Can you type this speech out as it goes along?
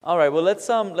All right, well, let's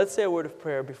say a word of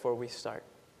prayer before we start.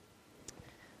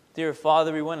 Dear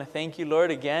Father, we want to thank you, Lord,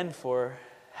 again for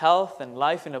health and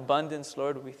life in abundance,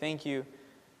 Lord. We thank you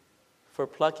for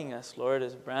plucking us, Lord,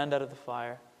 as a brand out of the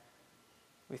fire.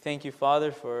 We thank you,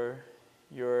 Father, for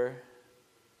your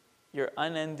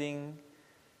unending,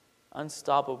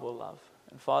 unstoppable love.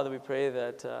 And Father, we pray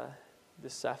that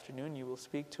this afternoon you will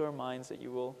speak to our minds, that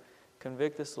you will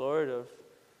convict us, Lord, of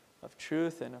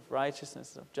truth and of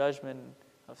righteousness, of judgment,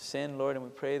 of sin, Lord, and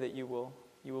we pray that you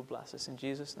will bless us. In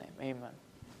Jesus' name, amen.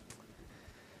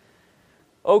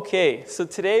 Okay, so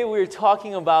today we're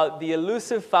talking about the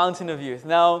elusive fountain of youth.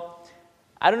 Now,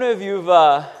 I don't know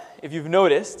if you've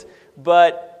noticed,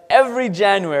 but every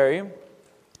January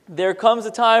there comes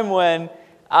a time when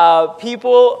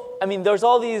there's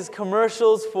all these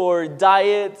commercials for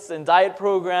diets and diet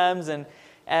programs,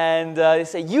 and they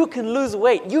say, you can lose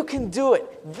weight, you can do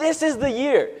it, this is the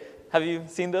year. Have you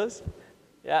seen those?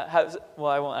 Yeah,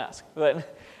 well, I won't ask,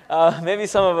 but maybe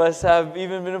some of us have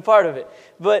even been a part of it.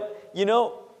 But,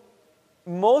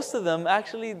 most of them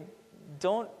actually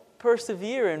don't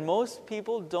persevere, and most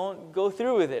people don't go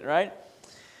through with it, right?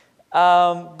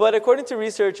 But according to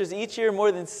researchers, each year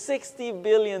more than $60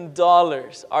 billion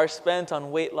are spent on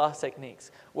weight loss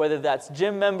techniques, whether that's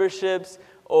gym memberships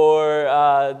or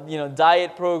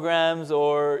diet programs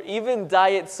or even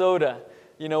diet soda.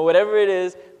 Whatever it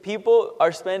is, people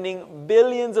are spending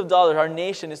billions of dollars. Our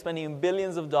nation is spending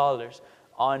billions of dollars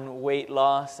on weight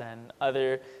loss and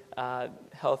other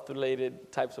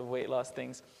health-related types of weight loss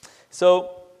things.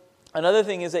 So another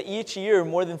thing is that each year,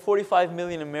 more than 45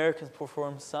 million Americans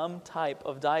perform some type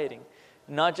of dieting.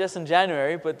 Not just in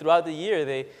January, but throughout the year.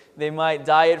 They might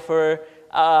diet for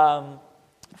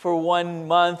 1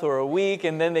 month or a week,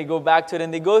 and then they go back to it,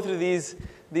 and they go through these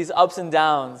ups and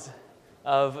downs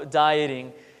of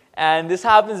dieting. And this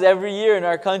happens every year in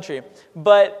our country.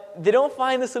 But they don't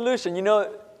find the solution.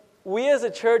 We as a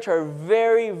church are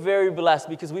very, very blessed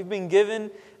because we've been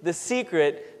given the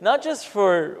secret, not just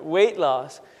for weight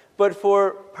loss, but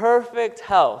for perfect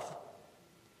health.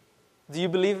 Do you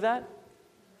believe that?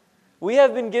 We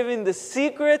have been given the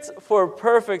secrets for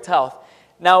perfect health.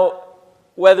 Now,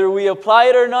 whether we apply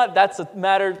it or not, that's a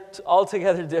matter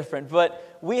altogether different.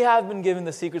 But we have been given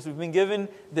the secrets. We've been given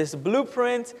this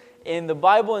blueprint in the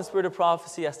Bible and Spirit of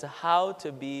Prophecy as to how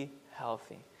to be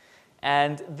healthy.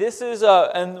 And this is,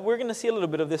 and we're going to see a little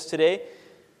bit of this today.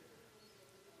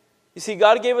 You see,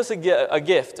 God gave us a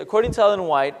gift. According to Ellen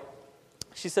White,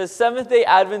 she says, Seventh-day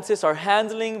Adventists are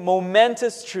handling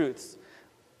momentous truths.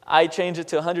 I changed it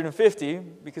to 150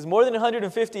 because more than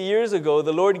 150 years ago,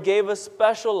 the Lord gave us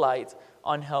special light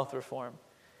on health reform.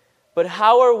 But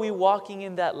how are we walking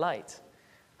in that light?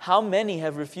 How many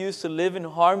have refused to live in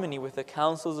harmony with the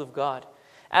counsels of God?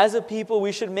 As a people,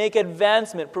 we should make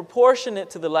advancement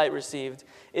proportionate to the light received.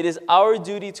 It is our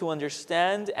duty to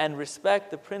understand and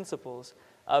respect the principles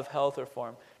of health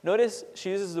reform. Notice she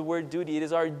uses the word duty. It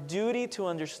is our duty to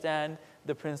understand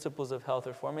the principles of health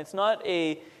reform. It's not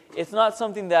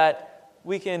something that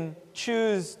we can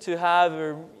choose to have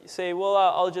or say, well,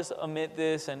 I'll just omit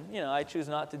this and, I choose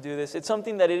not to do this. It's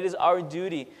something that it is our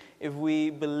duty. If we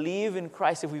believe in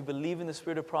Christ, if we believe in the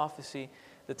Spirit of Prophecy,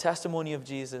 the testimony of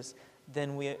Jesus,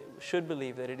 then we should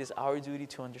believe that it is our duty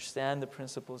to understand the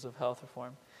principles of health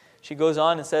reform. She goes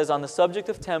on and says, on the subject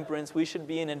of temperance, we should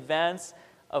be in advance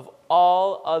of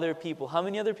all other people. How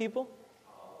many other people?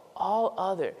 All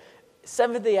other.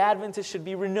 Seventh-day Adventists should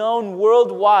be renowned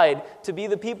worldwide to be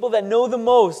the people that know the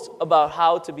most about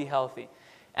how to be healthy.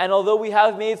 And although we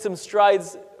have made some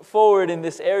strides forward in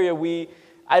this area,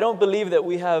 I don't believe that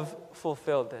we have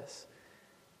fulfilled this.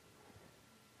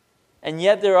 And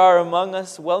yet there are among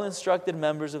us well-instructed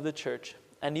members of the church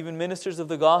and even ministers of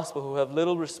the gospel who have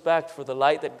little respect for the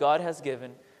light that God has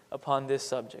given upon this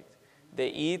subject. They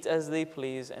eat as they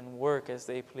please and work as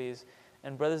they please.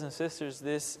 And brothers and sisters,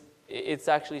 it's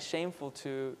actually shameful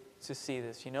to see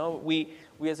this. We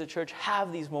as a church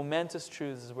have these momentous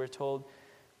truths, as we're told,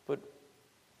 but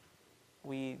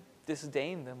we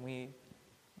disdain them. We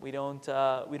don't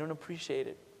appreciate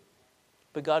it.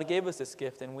 But God gave us this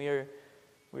gift, and we're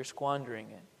squandering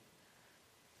it.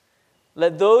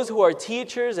 Let those who are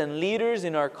teachers and leaders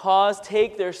in our cause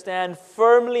take their stand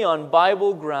firmly on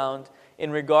Bible ground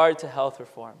in regard to health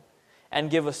reform, and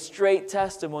give a straight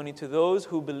testimony to those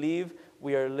who believe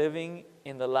we are living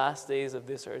in the last days of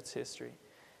this earth's history.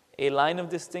 A line of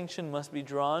distinction must be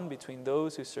drawn between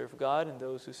those who serve God and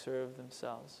those who serve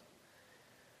themselves.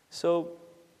 So,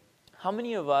 how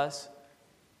many of us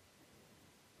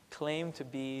claim to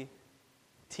be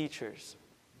teachers?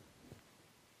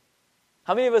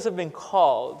 How many of us have been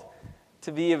called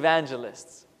to be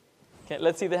evangelists?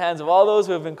 Let's see the hands of all those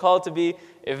who have been called to be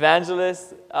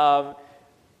evangelists,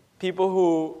 people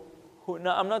who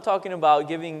no, I'm not talking about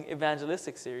giving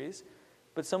evangelistic series,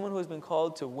 but someone who has been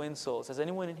called to win souls. Has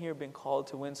anyone in here been called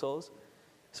to win souls?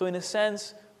 So in a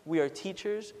sense, we are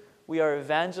teachers, we are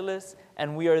evangelists,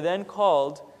 and we are then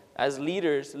called as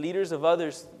leaders of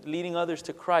others, leading others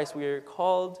to Christ. We are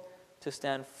called to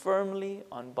stand firmly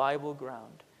on Bible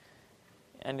ground,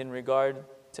 and in regard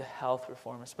to health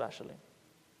reform especially.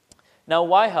 Now,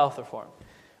 why health reform?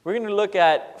 We're going to look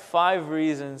at 5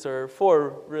 reasons, or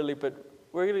 4 really, but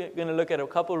we're going to look at a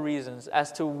couple reasons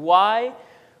as to why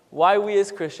we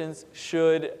as Christians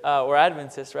should, or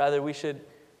Adventists rather, we should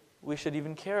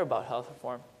even care about health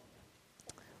reform.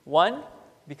 1,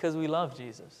 because we love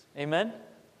Jesus. Amen?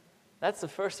 That's the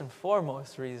first and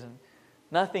foremost reason.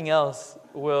 Nothing else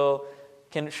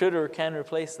should or can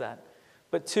replace that.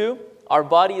 But 2, our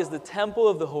body is the temple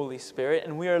of the Holy Spirit,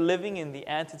 and we are living in the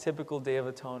antitypical Day of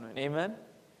Atonement. Amen?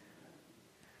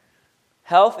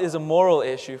 Health is a moral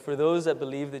issue for those that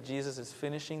believe that Jesus is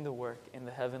finishing the work in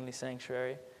the heavenly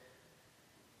sanctuary.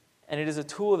 And it is a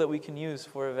tool that we can use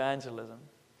for evangelism.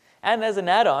 And as an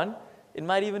add-on, it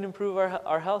might even improve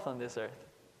our health on this earth.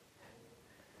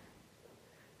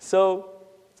 So,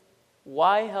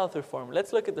 why health reform?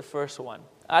 Let's look at the first one.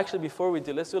 Actually, before we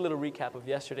do, let's do a little recap of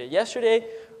yesterday. Yesterday,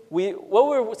 what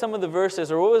were some of the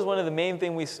verses, or what was one of the main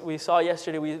things we saw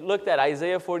yesterday? We looked at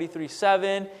Isaiah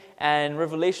 43:7 and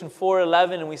Revelation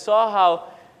 4:11, and we saw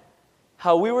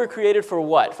how we were created for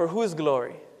what? For whose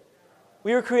glory?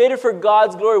 We were created for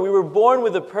God's glory. We were born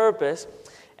with a purpose,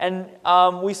 and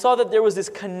we saw that there was this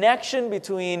connection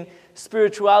between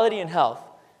spirituality and health.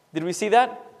 Did we see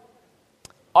that?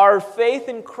 Our faith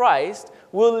in Christ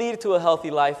will lead to a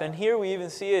healthy life, and here we even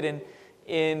see it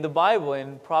in the Bible,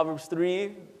 in Proverbs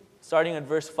 3, starting at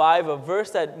verse 5, a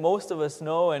verse that most of us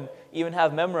know and even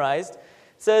have memorized. It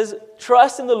says,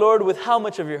 "Trust in the Lord with how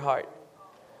much of your heart?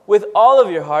 With all of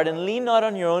your heart, and lean not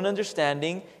on your own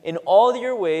understanding. In all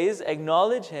your ways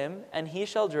acknowledge Him, and He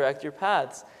shall direct your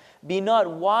paths. Be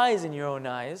not wise in your own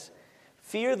eyes.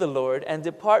 Fear the Lord, and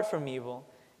depart from evil.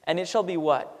 And it shall be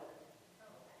what?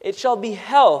 It shall be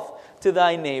health to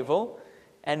thy navel,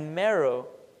 and marrow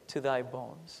to thy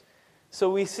bones." So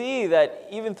we see that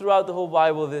even throughout the whole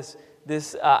Bible,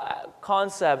 this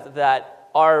concept that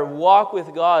our walk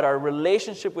with God, our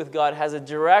relationship with God, has a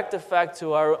direct effect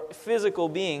to our physical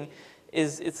being,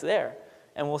 it's there.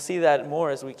 And we'll see that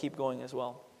more as we keep going as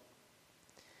well.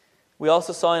 We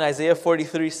also saw in Isaiah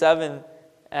 43:7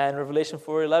 and Revelation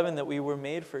 4:11 that we were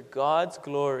made for God's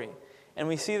glory. And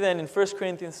we see then in 1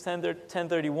 Corinthians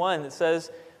 10:31, it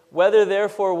says, "Whether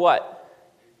therefore what?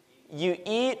 You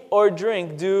eat or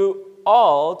drink, do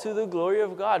all to the glory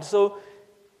of God." So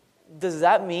does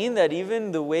that mean that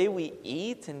even the way we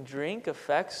eat and drink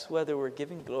affects whether we're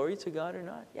giving glory to God or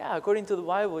not? Yeah, according to the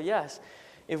Bible, yes.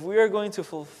 If we are going to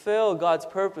fulfill God's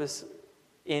purpose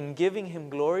in giving Him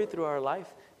glory through our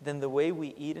life, then the way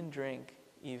we eat and drink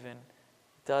even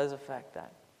does affect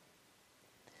that.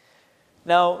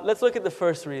 Now, let's look at the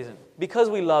first reason. Because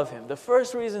we love Him. The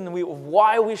first reason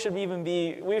why we should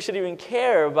even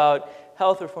care about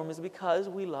health reform is because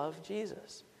we love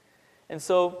Jesus. And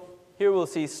so, here we'll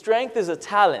see, strength is a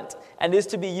talent and is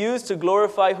to be used to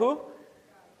glorify who?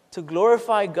 To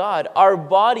glorify God. Our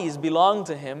bodies belong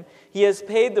to Him. He has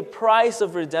paid the price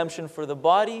of redemption for the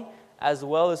body as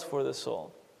well as for the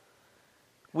soul.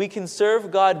 We can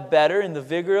serve God better in the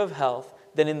vigor of health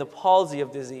than in the palsy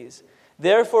of disease.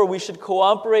 Therefore, we should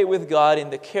cooperate with God in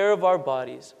the care of our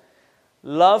bodies.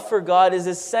 Love for God is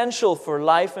essential for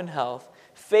life and health.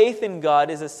 Faith in God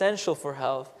is essential for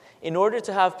health. In order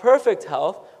to have perfect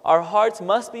health, our hearts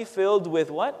must be filled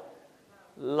with what?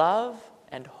 Love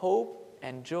and hope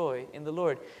and joy in the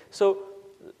Lord. So,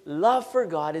 love for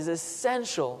God is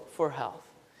essential for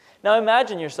health. Now,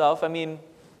 imagine yourself, imagine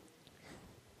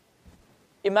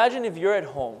if you're at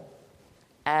home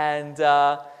and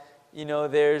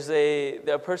there's a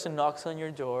person knocks on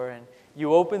your door, and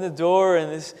you open the door,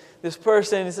 and this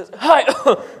person says, "Hi,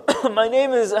 my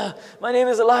name is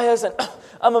Elias, and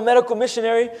I'm a medical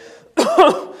missionary.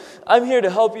 I'm here to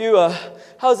help you.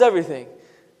 How's everything?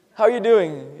 How are you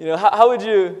doing? How would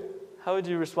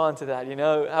you respond to that?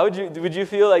 Would you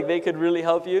feel like they could really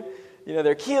help you?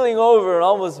 They're keeling over and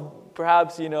almost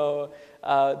perhaps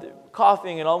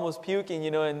coughing and almost puking,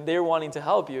 and they're wanting to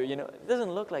help you. It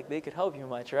doesn't look like they could help you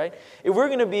much, right? If we're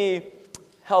going to be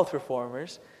health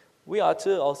reformers, we ought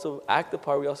to also act the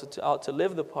part. We also ought to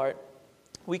live the part.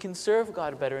 We can serve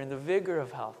God better in the vigor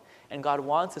of health, and God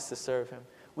wants us to serve Him.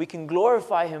 We can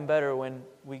glorify Him better when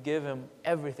we give Him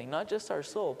everything, not just our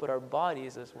soul, but our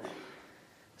bodies as well.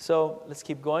 So let's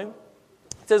keep going.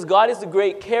 says, God is the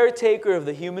great caretaker of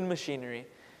the human machinery.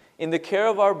 In the care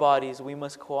of our bodies, we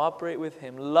must cooperate with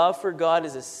Him. Love for God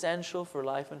is essential for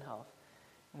life and health.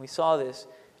 And we saw this.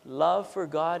 Love for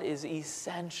God is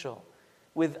essential.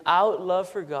 Without love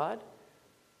for God,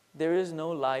 there is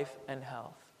no life and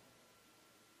health.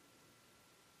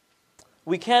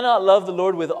 We cannot love the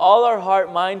Lord with all our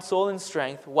heart, mind, soul, and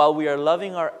strength while we are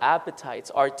loving our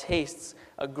appetites, our tastes,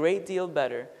 a great deal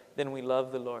better than we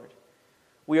love the Lord.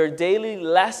 We are daily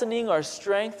lessening our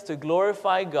strength to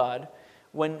glorify God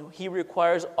when He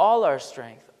requires all our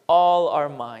strength, all our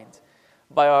mind.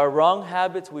 By our wrong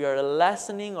habits, we are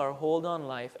lessening our hold on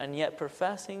life and yet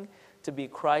professing to be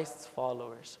Christ's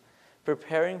followers,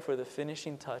 preparing for the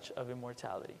finishing touch of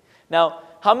immortality. Now,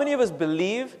 how many of us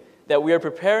believe that we are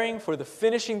preparing for the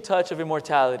finishing touch of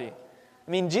immortality?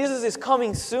 I mean, Jesus is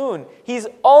coming soon. He's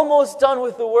almost done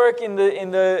with the work in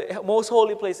the most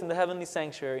holy place in the heavenly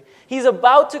sanctuary. He's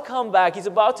about to come back. He's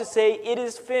about to say, it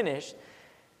is finished.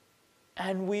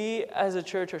 And we as a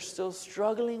church are still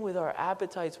struggling with our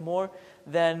appetites more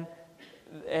than,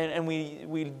 and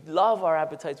we love our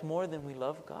appetites more than we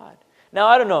love God. Now,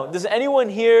 I don't know. Does anyone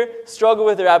here struggle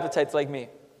with their appetites like me?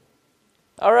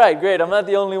 All right, great. I'm not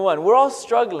the only one. We're all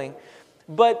struggling.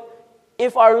 But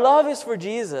if our love is for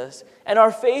Jesus and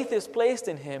our faith is placed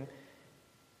in Him,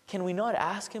 can we not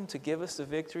ask Him to give us the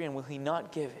victory, and will He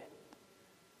not give it?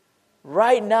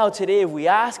 Right now, today, if we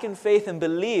ask in faith and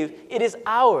believe, it is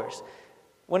ours.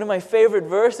 One of my favorite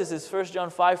verses is 1 John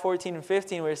 5:14 and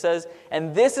 15, where it says,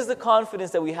 and this is the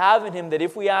confidence that we have in Him, that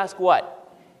if we ask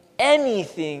what?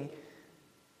 Anything,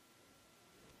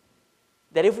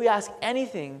 that if we ask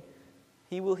anything,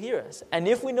 He will hear us. And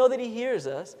if we know that He hears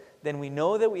us, then we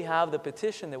know that we have the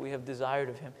petition that we have desired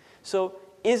of Him. So,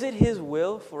 is it His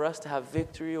will for us to have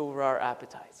victory over our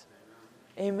appetites?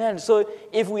 Amen. So,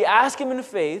 if we ask Him in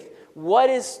faith, what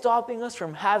is stopping us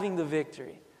from having the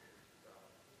victory?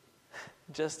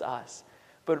 Just us.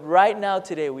 But right now,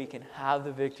 today, we can have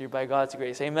the victory by God's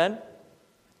grace. Amen?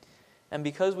 And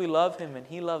because we love Him and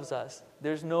He loves us,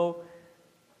 there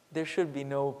should be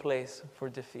no place for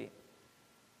defeat.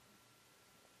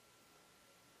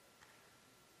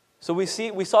 So we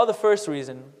saw the first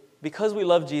reason, because we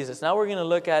love Jesus. Now we're going to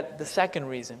look at the second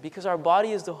reason, because our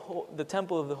body is the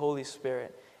temple of the Holy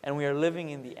Spirit, and we are living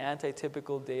in the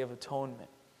antitypical day of atonement.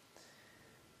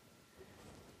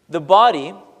 The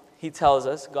body,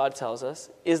 God tells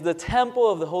us, is the temple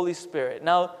of the Holy Spirit.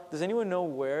 Now, does anyone know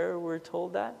where we're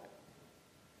told that?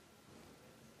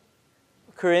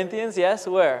 Corinthians, yes,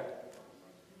 where?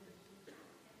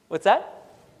 What's that?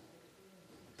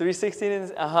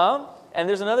 3:16, And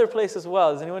there's another place as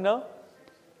well. Does anyone know?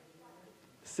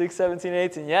 6:17,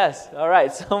 18. Yes. All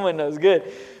right. Someone knows.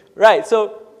 Good. Right.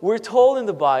 So we're told in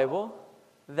the Bible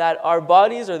that our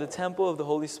bodies are the temple of the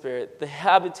Holy Spirit, the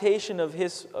habitation of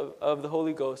the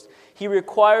Holy Ghost. He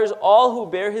requires all who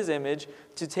bear His image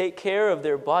to take care of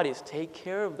their bodies. Take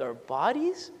care of their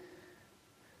bodies?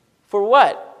 For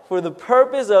what? For the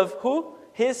purpose of who?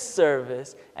 His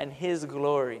service and His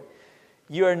glory.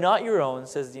 You are not your own,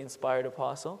 says the inspired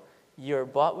apostle. You are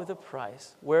bought with a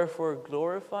price. Wherefore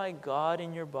glorify God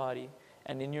in your body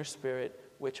and in your spirit,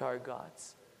 which are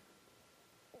God's.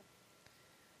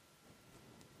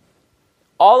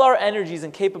 All our energies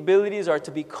and capabilities are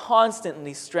to be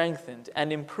constantly strengthened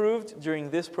and improved during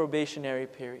this probationary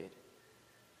period.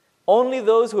 Only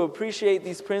those who appreciate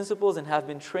these principles and have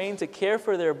been trained to care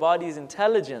for their bodies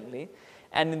intelligently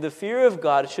and in the fear of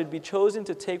God should be chosen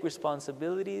to take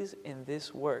responsibilities in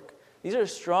this work. These are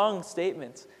strong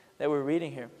statements that we're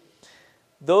reading here.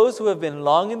 Those who have been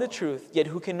long in the truth, yet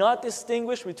who cannot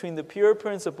distinguish between the pure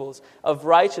principles of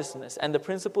righteousness and the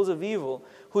principles of evil,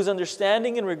 whose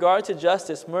understanding in regard to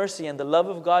justice, mercy, and the love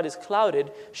of God is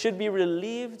clouded, should be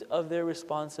relieved of their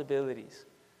responsibilities.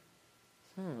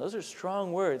 Those are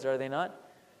strong words, are they not?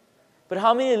 But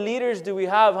how many leaders do we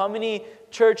have? How many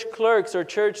church clerks or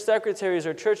church secretaries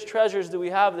or church treasurers do we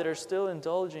have that are still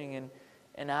indulging in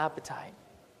an appetite?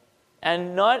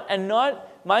 And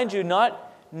mind you,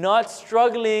 not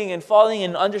struggling and falling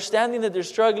and understanding that they're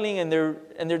struggling and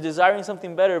they're desiring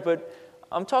something better, but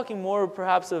I'm talking more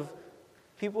perhaps of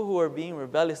people who are being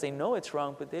rebellious. They know it's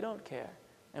wrong, but they don't care.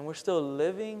 And we're still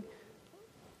living,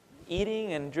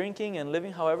 eating and drinking and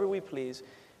living however we please.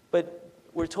 But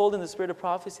we're told in the spirit of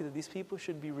prophecy that these people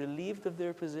should be relieved of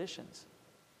their positions.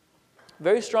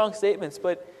 Very strong statements,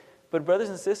 but brothers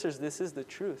and sisters, this is the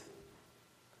truth.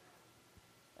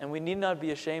 And we need not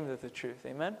be ashamed of the truth.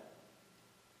 Amen?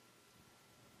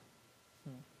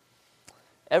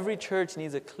 Every church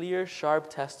needs a clear, sharp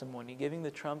testimony, giving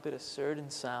the trumpet a certain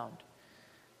sound.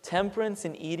 Temperance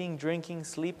in eating, drinking,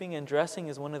 sleeping, and dressing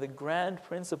is one of the grand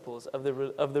principles of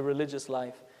the religious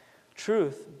life.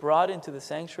 Truth, brought into the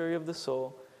sanctuary of the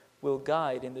soul, will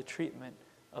guide in the treatment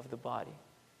of the body.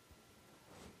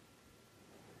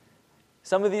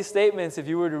 Some of these statements, if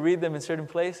you were to read them in certain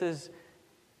places,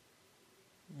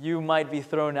 you might be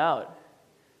thrown out,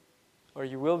 or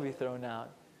you will be thrown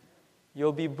out.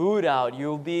 You'll be booed out.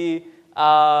 You'll be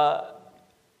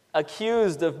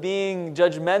accused of being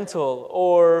judgmental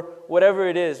or whatever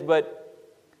it is.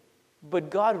 But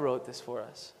God wrote this for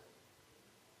us.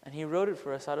 And He wrote it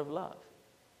for us out of love.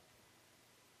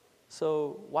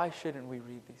 So why shouldn't we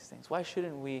read these things? Why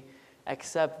shouldn't we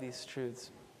accept these truths?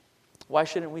 Why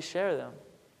shouldn't we share them?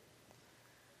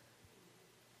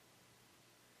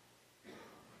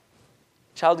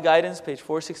 Child Guidance, page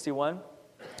 461.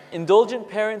 Indulgent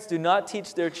parents do not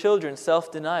teach their children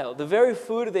self-denial. The very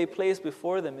food they place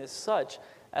before them is such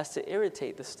as to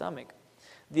irritate the stomach.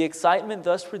 The excitement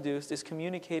thus produced is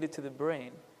communicated to the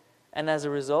brain, and as a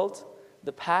result,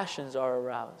 the passions are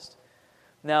aroused.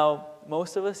 Now,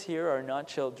 most of us here are not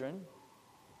children,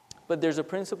 but there's a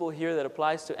principle here that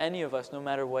applies to any of us, no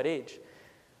matter what age.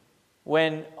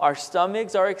 When our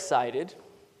stomachs are excited,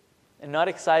 and not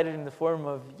excited in the form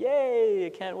of, yay, I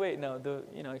can't wait. No,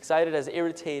 excited as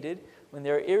irritated. When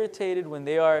they're irritated, when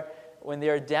they are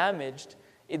damaged,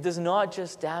 it does not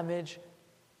just damage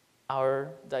our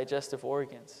digestive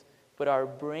organs, but our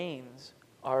brains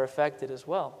are affected as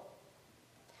well.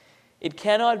 It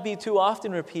cannot be too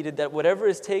often repeated that whatever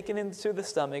is taken into the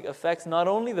stomach affects not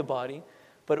only the body,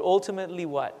 but ultimately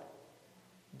what?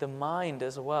 The mind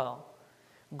as well.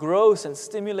 Gross and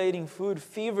stimulating food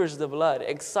fevers the blood,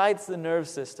 excites the nerve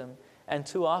system, and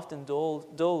too often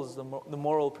dulls the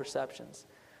moral perceptions,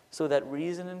 so that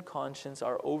reason and conscience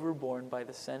are overborne by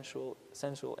the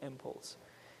sensual impulse.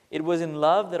 It was in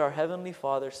love that our Heavenly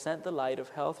Father sent the light of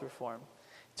health reform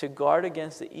to guard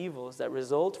against the evils that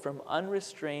result from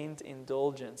unrestrained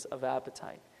indulgence of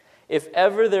appetite. If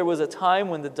ever there was a time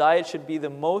when the diet should be the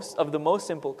most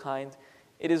simple kind,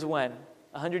 it is when?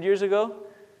 100 years ago?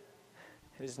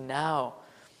 It is now.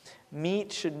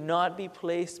 Meat should not be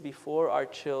placed before our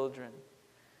children.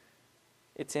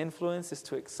 Its influence is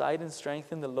to excite and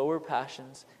strengthen the lower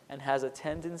passions and has a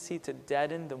tendency to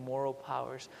deaden the moral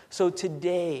powers. So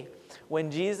today,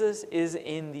 when Jesus is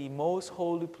in the most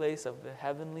holy place of the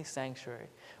heavenly sanctuary,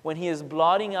 when He is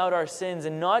blotting out our sins,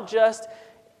 and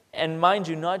mind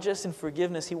you, not just in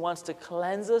forgiveness, He wants to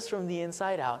cleanse us from the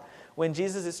inside out. When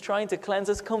Jesus is trying to cleanse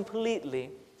us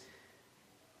completely,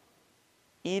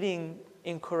 eating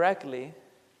incorrectly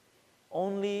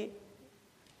only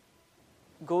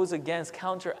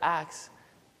counteracts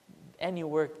any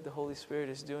work that the Holy Spirit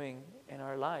is doing in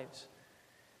our lives.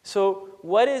 So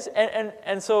what is,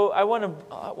 and so I want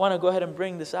to go ahead and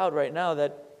bring this out right now,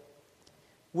 that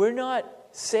we're not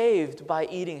saved by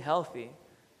eating healthy.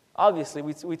 Obviously,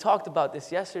 we talked about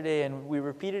this yesterday and we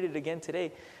repeated it again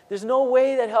today. There's no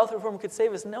way that health reform could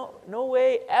save us. No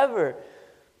way ever.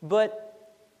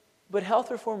 But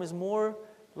health reform is more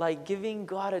like giving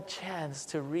God a chance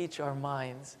to reach our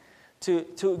minds,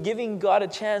 to giving God a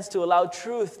chance to allow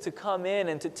truth to come in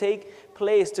and to take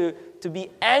place, to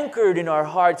be anchored in our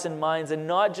hearts and minds and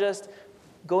not just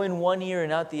go in one ear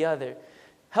and out the other.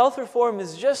 Health reform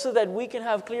is just so that we can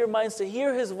have clear minds to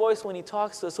hear His voice when He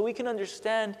talks to us, so we can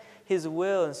understand His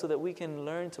will and so that we can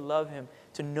learn to love Him,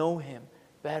 to know Him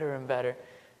better and better.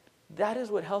 That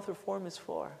is what health reform is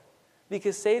for.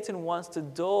 Because Satan wants to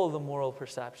dull the moral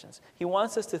perceptions. He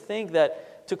wants us to think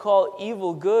that to call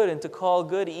evil good and to call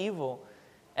good evil.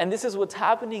 And this is what's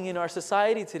happening in our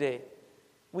society today.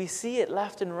 We see it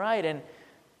left and right,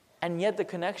 and yet the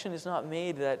connection is not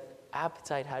made that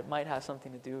appetite might have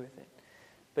something to do with it.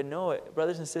 But no,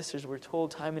 brothers and sisters, we're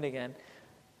told time and again,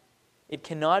 it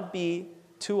cannot be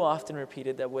too often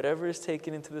repeated that whatever is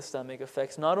taken into the stomach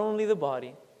affects not only the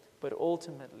body, but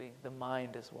ultimately the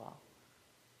mind as well.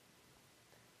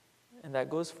 And that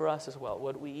goes for us as well.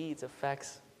 What we eat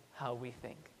affects how we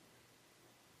think.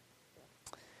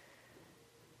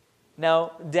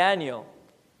 Now, Daniel.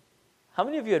 How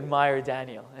many of you admire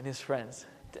Daniel and his friends?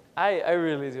 I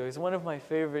really do. He's one of my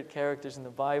favorite characters in the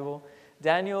Bible.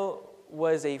 Daniel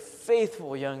was a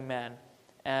faithful young man.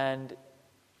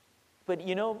 But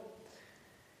you know,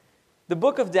 the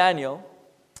book of Daniel,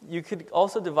 you could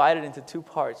also divide it into two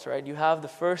parts, right? You have the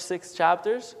first 6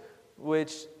 chapters,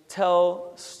 which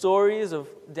tell stories of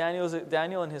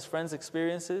Daniel and his friends'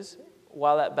 experiences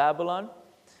while at Babylon.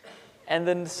 And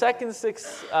then the second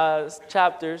 6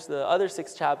 chapters, the other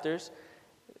 6 chapters,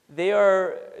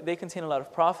 they contain a lot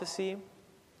of prophecy.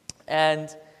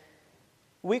 And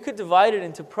we could divide it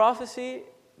into prophecy.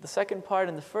 the second part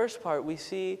and the first part, we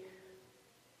see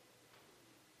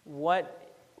what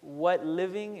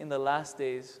living in the last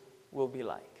days will be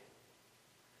like.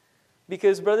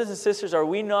 Because, brothers and sisters, are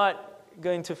we not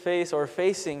going to face, or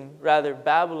facing rather,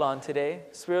 Babylon today,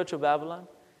 spiritual Babylon?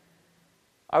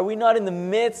 Are we not in the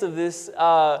midst of this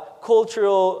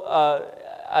cultural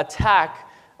attack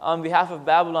on behalf of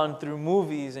Babylon through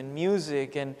movies and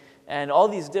music and all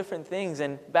these different things?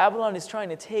 And Babylon is trying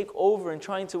to take over and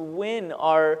trying to win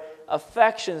our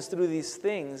affections through these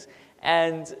things.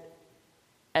 And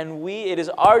it is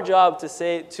our job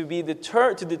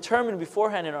to determine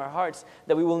beforehand in our hearts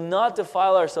that we will not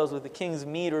defile ourselves with the king's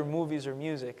meat or movies or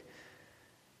music.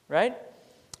 Right?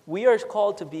 We are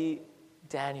called to be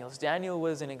Daniels. Daniel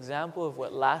was an example of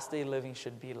what last day living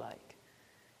should be like.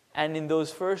 And in those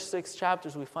first 6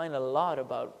 chapters, we find a lot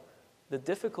about the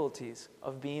difficulties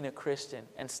of being a Christian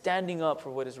and standing up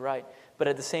for what is right. But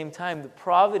at the same time, the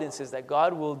providences that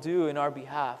God will do in our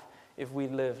behalf if we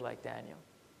live like Daniel.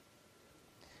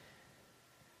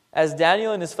 As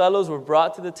Daniel and his fellows were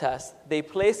brought to the test, they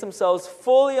placed themselves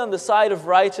fully on the side of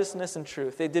righteousness and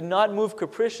truth. They did not move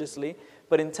capriciously,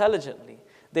 but intelligently.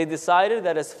 They decided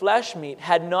that as flesh meat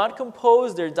had not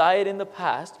composed their diet in the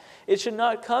past, it should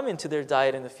not come into their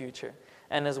diet in the future.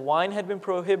 And as wine had been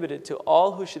prohibited to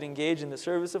all who should engage in the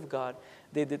service of God,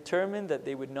 they determined that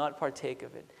they would not partake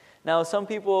of it. Now,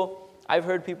 I've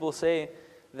heard people say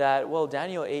that, well,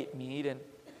 Daniel ate meat, and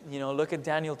look at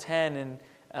Daniel 10,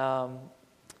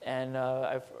 and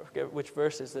I forget which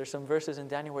verses. There's some verses in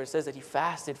Daniel where it says that he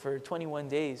fasted for 21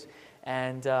 days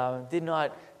and did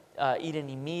not eat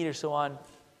any meat or so on.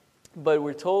 But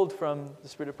we're told from the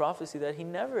spirit of prophecy that he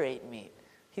never ate meat.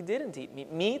 He didn't eat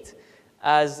meat. Meat,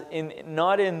 as in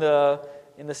not in the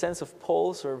sense of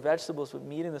pulse or vegetables, but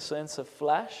meat in the sense of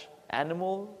flesh,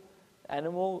 animal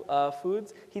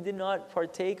foods. He did not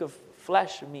partake of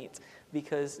flesh meat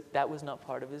because that was not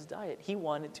part of his diet. He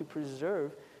wanted to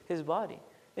preserve his body.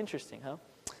 Interesting, huh?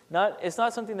 It's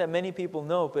not something that many people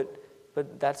know,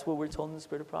 but that's what we're told in the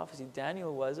spirit of prophecy.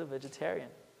 Daniel was a vegetarian.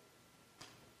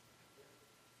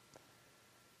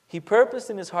 He purposed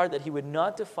in his heart that he would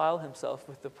not defile himself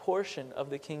with the portion of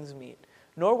the king's meat,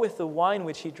 nor with the wine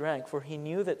which he drank, for he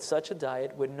knew that such a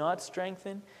diet would not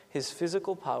strengthen his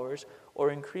physical powers or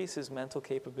increase his mental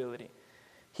capability.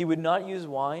 He would not use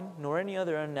wine nor any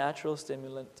other unnatural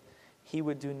stimulant. He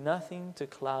would do nothing to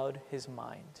cloud his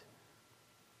mind.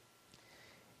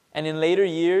 And in later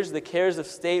years, the cares of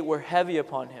state were heavy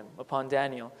upon him, upon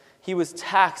Daniel. He was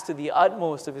taxed to the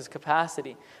utmost of his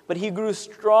capacity, but he grew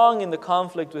strong in the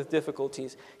conflict with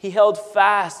difficulties. He held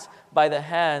fast by the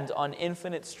hand on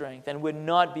infinite strength and would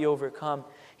not be overcome.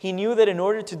 He knew that in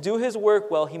order to do his work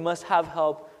well, he must have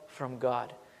help from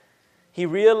God. He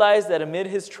realized that amid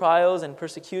his trials and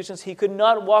persecutions, he could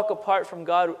not walk apart from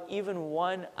God even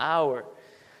 1 hour.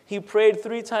 He prayed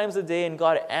 3 times a day, and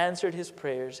God answered his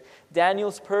prayers.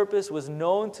 Daniel's purpose was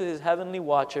known to his heavenly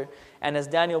watcher, and as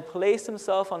Daniel placed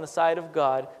himself on the side of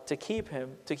God to keep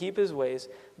his ways,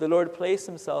 the Lord placed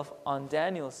himself on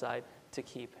Daniel's side to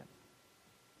keep him.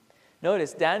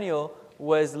 Notice, Daniel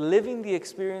was living the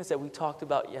experience that we talked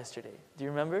about yesterday. Do you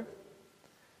remember?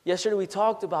 Yesterday we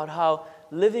talked about how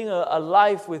living a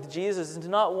life with Jesus is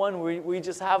not one where we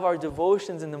just have our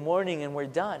devotions in the morning and we're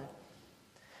done.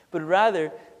 But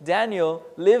rather, Daniel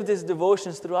lived his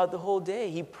devotions throughout the whole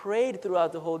day. He prayed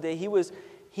throughout the whole day. He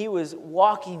was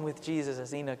walking with Jesus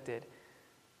as Enoch did.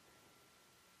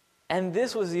 And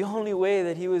this was the only way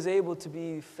that he was able to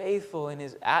be faithful in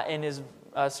his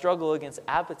struggle against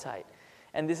appetite.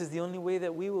 And this is the only way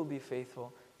that we will be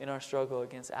faithful in our struggle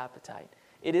against appetite.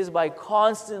 It is by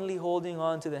constantly holding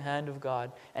on to the hand of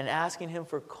God and asking him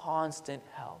for constant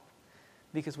help.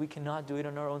 Because we cannot do it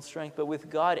on our own strength. But with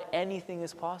God, anything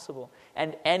is possible.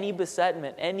 And any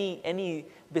besetment, any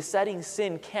besetting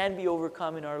sin can be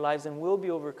overcome in our lives and will be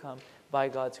overcome by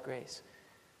God's grace.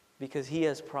 Because he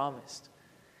has promised.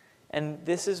 And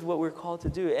this is what we're called to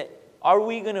do. Are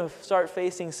we going to start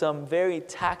facing some very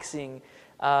taxing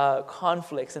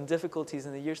conflicts and difficulties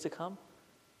in the years to come?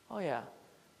 Oh yeah,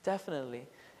 definitely.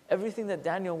 Everything that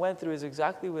Daniel went through is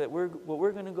exactly what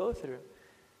we're going to go through.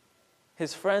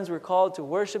 His friends were called to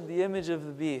worship the image of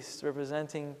the beast,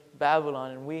 representing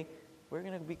Babylon, and we're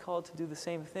going to be called to do the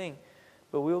same thing.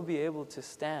 But we'll be able to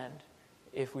stand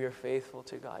if we are faithful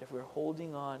to God, if we're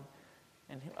holding on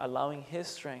and allowing his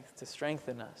strength to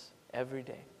strengthen us every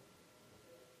day.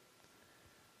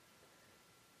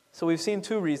 So we've seen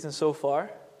 2 reasons so far.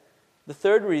 The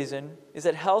third reason is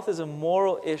that health is a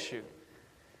moral issue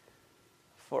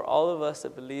for all of us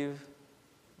that believe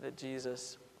that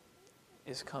Jesus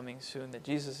is coming soon, that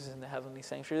Jesus is in the heavenly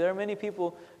sanctuary. There are many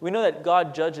people, we know that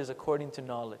God judges according to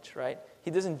knowledge, right? He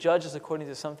doesn't judge us according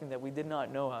to something that we did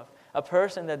not know of. A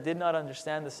person that did not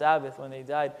understand the Sabbath when they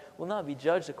died will not be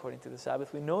judged according to the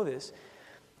Sabbath. We know this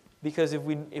because if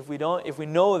we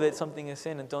know that something is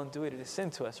sin and don't do it, it is sin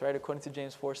to us, right? According to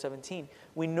James 4:17.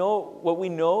 We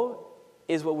know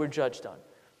is what we're judged on.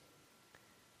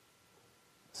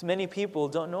 So many people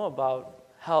don't know about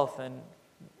health and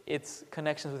its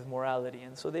connections with morality,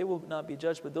 and so they will not be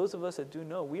judged. But those of us that do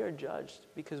know, we are judged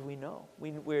because we know.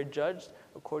 We're judged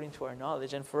according to our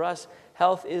knowledge. And for us,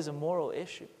 health is a moral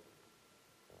issue.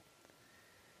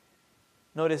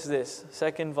 Notice this,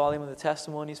 second volume of the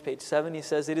Testimonies, page 70,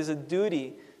 says, "It is a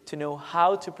duty to know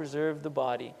how to preserve the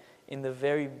body in the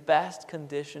very best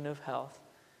condition of health.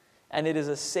 And it is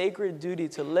a sacred duty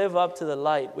to live up to the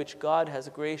light which God has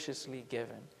graciously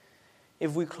given.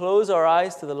 If we close our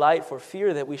eyes to the light for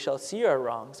fear that we shall see our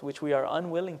wrongs, which we are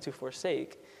unwilling to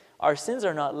forsake, our sins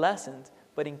are not lessened,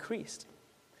 but increased.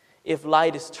 If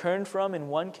light is turned from in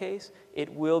one case,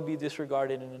 it will be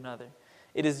disregarded in another.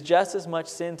 It is just as much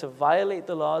sin to violate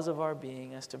the laws of our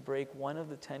being as to break one of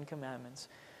the 10 commandments,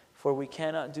 for we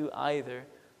cannot do either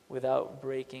without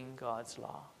breaking God's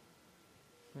law."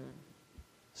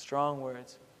 Strong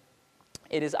words.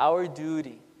 It is our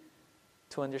duty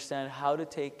to understand how to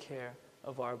take care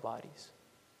of our bodies.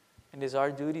 It is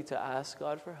our duty to ask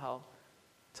God for help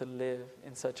to live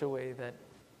in such a way that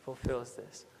fulfills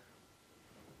this.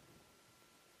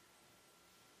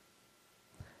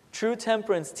 True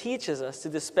temperance teaches us to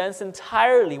dispense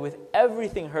entirely with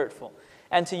everything hurtful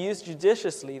and to use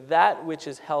judiciously that which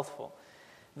is healthful.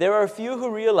 There are few who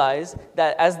realize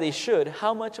that, as they should,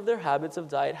 how much of their habits of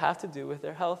diet have to do with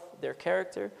their health, their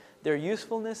character, their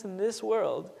usefulness in this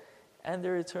world, and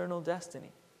their eternal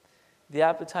destiny. The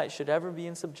appetite should ever be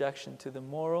in subjection to the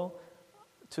moral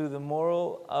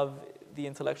of the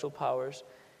intellectual powers.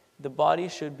 The body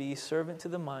should be servant to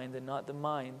the mind, and not the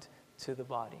mind to the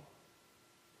body.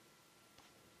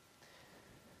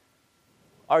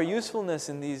 Our usefulness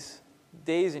in these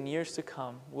days and years to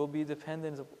come will be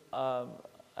dependent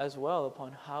as well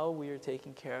upon how we are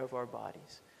taking care of our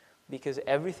bodies. Because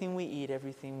everything we eat,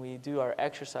 everything we do, our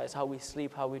exercise, how we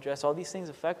sleep, how we dress, all these things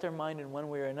affect our mind in one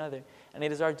way or another. And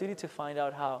it is our duty to find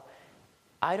out how.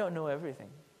 I don't know everything.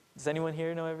 Does anyone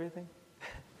here know everything?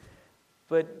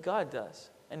 But God does.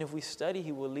 And if we study,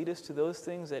 He will lead us to those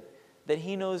things that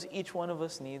He knows each one of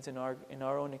us needs in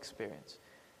our own experience.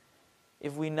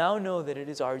 If we now know that it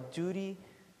is our duty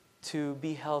to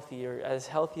be healthy, or as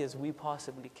healthy as we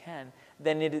possibly can,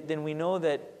 then we know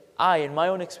that in my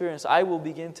own experience, I will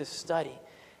begin to study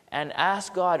and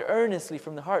ask God earnestly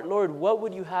from the heart, Lord, what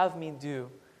would you have me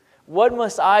do? What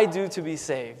must I do to be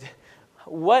saved?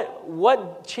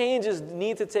 What changes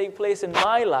need to take place in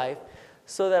my life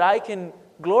so that I can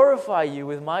glorify you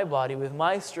with my body, with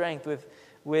my strength,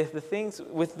 with the things,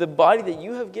 with the body that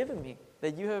you have given me,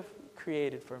 that you have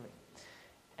created for me.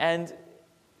 And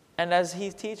as He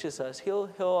teaches us,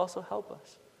 He'll also help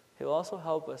us. He'll also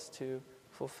help us to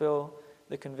fulfill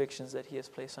the convictions that He has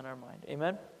placed on our mind.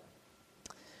 Amen?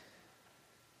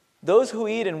 Those who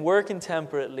eat and work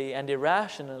intemperately and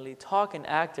irrationally talk and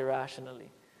act irrationally.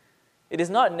 It is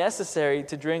not necessary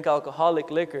to drink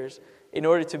alcoholic liquors in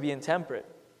order to be intemperate.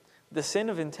 The sin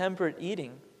of intemperate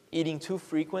eating too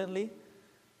frequently,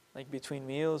 like between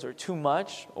meals, or too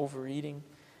much, overeating,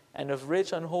 and of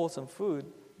rich, unwholesome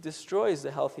food, destroys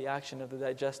the healthy action of the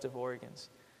digestive organs,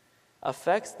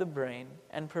 affects the brain,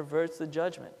 and perverts the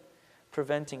judgment,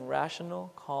 preventing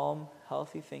rational, calm,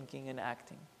 healthy thinking and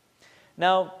acting.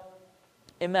 Now,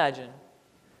 imagine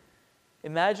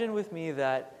with me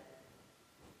that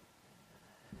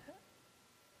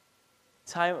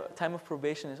time of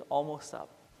probation is almost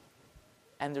up,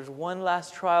 and there's one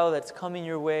last trial that's coming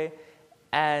your way,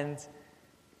 and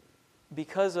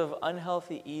because of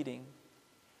unhealthy eating,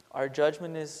 our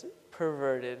judgment is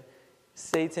perverted.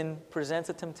 Satan presents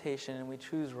a temptation and we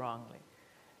choose wrongly.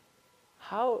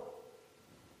 How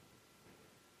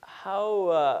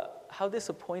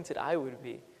disappointed I would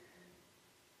be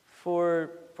for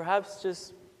perhaps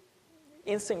just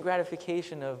instant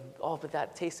gratification of, but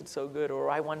that tasted so good, or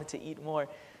I wanted to eat more,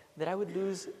 that I would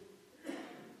lose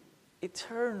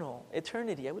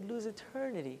eternity. I would lose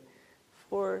eternity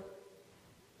for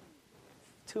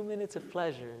 2 minutes of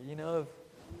pleasure, of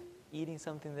eating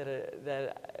something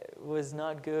that was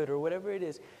not good, or whatever it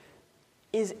is.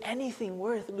 Is anything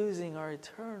worth losing our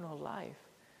eternal life?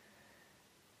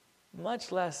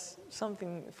 Much less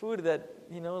food that,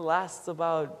 lasts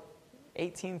about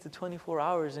 18 to 24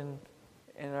 hours in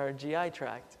our GI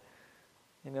tract.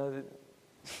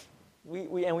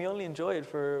 we only enjoy it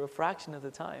for a fraction of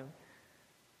the time.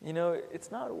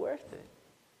 It's not worth it.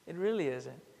 It really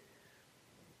isn't.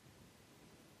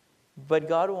 But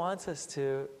God wants us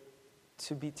to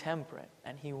be temperate,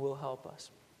 and He will help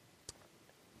us.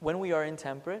 When we are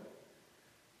intemperate,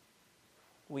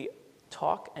 we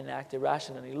talk and act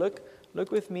irrationally. Look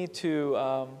with me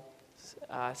to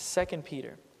 2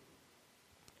 Peter.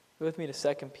 Go with me to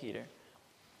 2 Peter.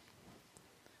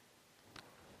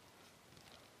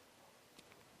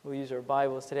 We'll use our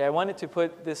Bibles today. I wanted to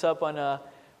put this up on a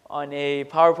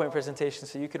PowerPoint presentation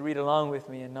so you could read along with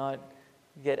me and not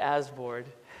get as bored.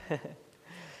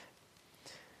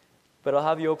 But I'll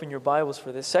have you open your Bibles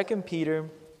for this. 2 Peter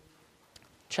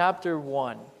chapter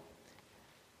 1.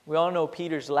 We all know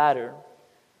Peter's ladder.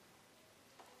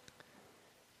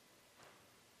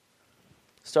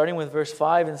 Starting with verse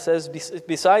 5, and says,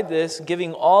 "Beside this,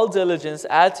 giving all diligence,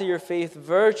 add to your faith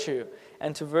virtue,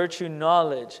 and to virtue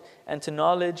knowledge, and to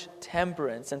knowledge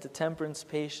temperance, and to temperance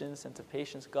patience, and to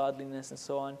patience godliness," and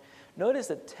so on. Notice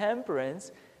that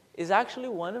temperance is actually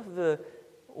one of the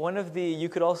you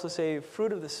could also say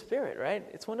fruit of the Spirit, right?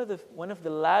 It's one of the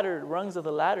rungs of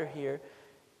the ladder here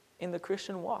in the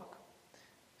Christian walk.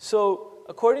 So,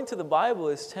 according to the Bible,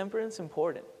 is temperance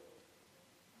important?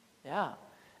 Yeah.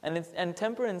 And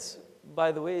temperance,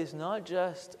 by the way, is not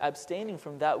just abstaining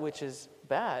from that which is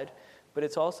bad, but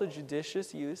it's also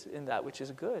judicious use in that which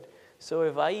is good. So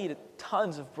if I eat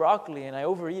tons of broccoli and I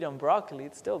overeat on broccoli,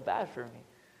 it's still bad for me.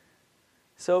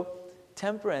 So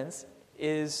temperance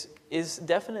is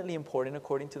definitely important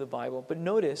according to the Bible. But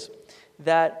notice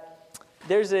that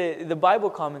there's the Bible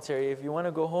commentary. If you want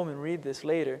to go home and read this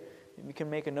later, you can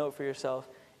make a note for yourself.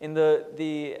 In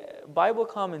the Bible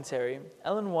commentary,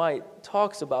 Ellen White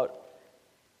talks about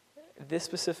this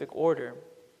specific order.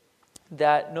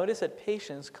 That notice that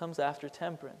patience comes after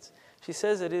temperance. She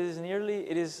says that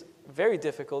it is very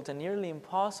difficult and nearly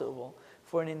impossible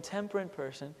for an intemperate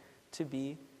person to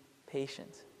be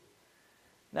patient.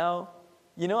 Now,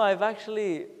 I've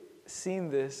actually seen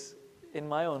this in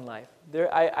my own life.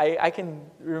 I can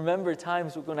remember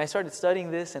times when I started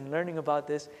studying this and learning about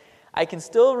this. I can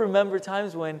still remember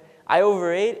times when I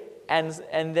overate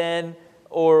and then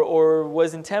or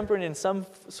was intemperate in some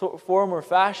form or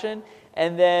fashion,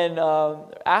 and then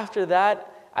after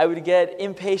that I would get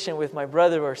impatient with my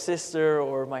brother or sister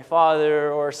or my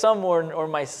father or someone or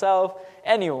myself,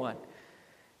 anyone,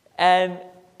 and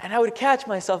I would catch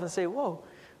myself and say, "Whoa,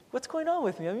 what's going on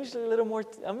with me? I'm usually a little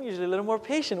more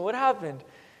patient. What happened?"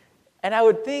 And I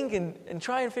would think and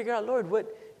try and figure out, "Lord,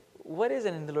 what is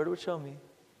it?" And the Lord would show me,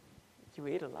 "You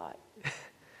ate a lot."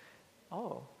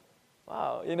 Oh,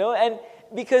 wow, and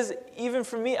because even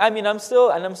for me, I'm still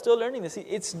learning this.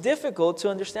 It's difficult to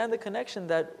understand the connection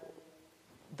that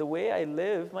the way I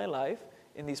live my life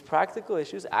in these practical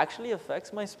issues actually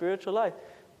affects my spiritual life.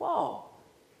 Wow,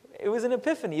 it was an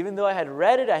epiphany. Even though I had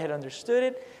read it, I had understood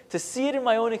it, to see it in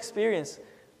my own experience.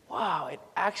 Wow, it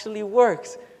actually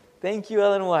works. Thank you,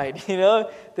 Ellen White.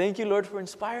 Thank you, Lord, for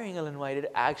inspiring Ellen White.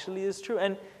 It actually is true.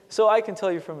 And so I can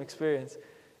tell you from experience,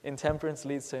 intemperance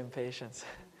leads to impatience.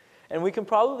 And we can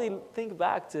probably think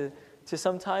back to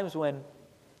some times when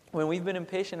we've been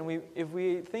impatient, and if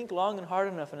we think long and hard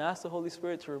enough and ask the Holy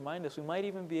Spirit to remind us, we might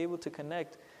even be able to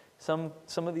connect some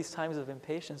of these times of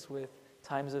impatience with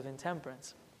times of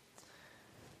intemperance.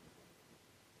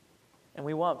 And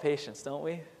we want patience, don't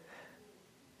we?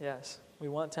 Yes, we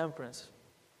want temperance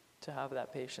to have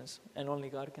that patience, and only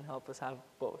God can help us have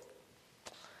both.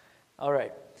 All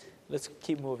right, let's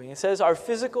keep moving. It says, "Our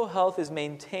physical health is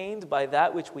maintained by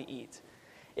that which we eat.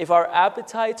 If our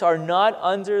appetites are not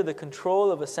under the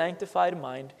control of a sanctified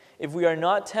mind, if we are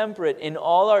not temperate in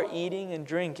all our eating and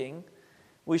drinking,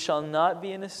 we shall not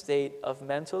be in a state of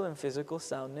mental and physical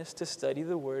soundness to study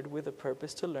the Word with a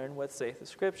purpose to learn what saith the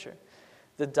Scripture.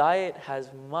 The diet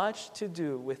has much to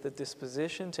do with the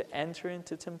disposition to enter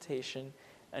into temptation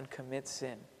and commit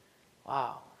sin."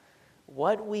 Wow.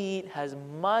 What we eat has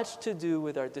much to do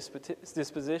with our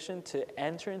disposition to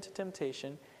enter into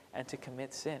temptation and to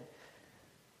commit sin.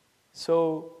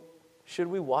 So, should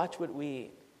we watch what we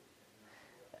eat?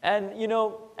 And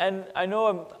I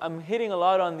know I'm hitting a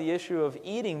lot on the issue of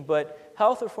eating, but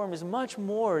health reform is much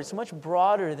more, it's much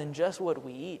broader than just what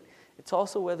we eat. It's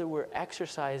also whether we're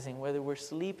exercising, whether we're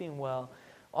sleeping well.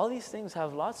 All these things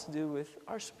have lots to do with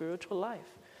our spiritual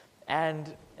life.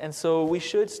 And so we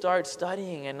should start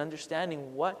studying and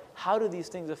understanding how do these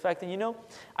things affect. And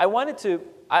I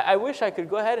wish I could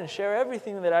go ahead and share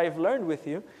everything that I've learned with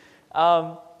you.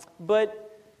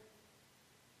 But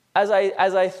as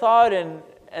I thought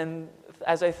and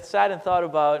as I sat and thought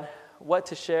about what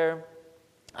to share,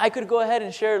 I could go ahead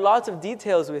and share lots of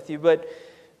details with you,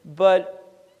 but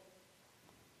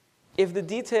if the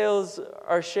details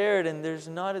are shared and there's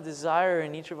not a desire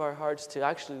in each of our hearts to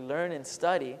actually learn and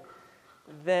study,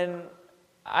 then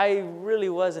I really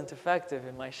wasn't effective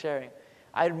in my sharing.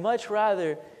 I'd much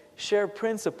rather share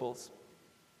principles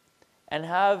and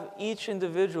have each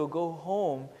individual go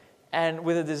home and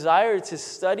with a desire to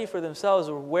study for themselves,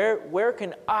 or where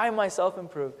can I myself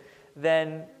improve,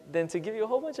 than to give you a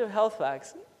whole bunch of health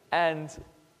facts and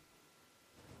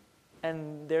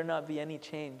there not be any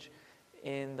change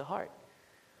in the heart.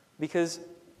 Our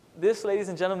this, ladies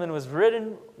and gentlemen, was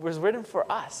written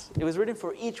for us. It was written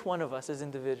for each one of us as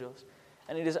individuals.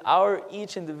 And it is our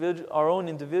own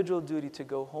individual duty to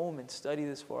go home and study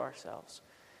this for ourselves.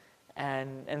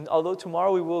 And although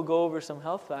tomorrow we will go over some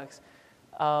health facts,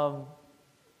 the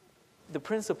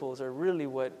principles are really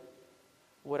what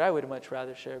I would much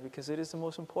rather share, because it is the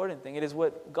most important thing. It is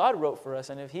what God wrote for us.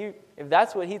 And if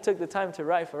that's what He took the time to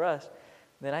write for us,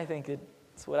 then I think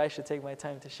it's what I should take my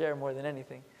time to share more than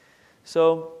anything.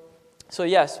 So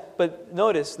yes, but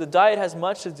notice, the diet has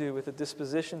much to do with the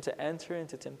disposition to enter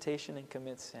into temptation and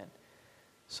commit sin.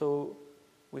 So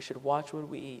we should watch what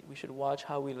we eat. We should watch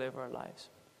how we live our lives.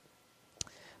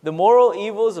 The moral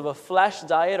evils of a flesh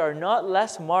diet are not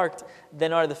less marked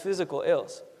than are the physical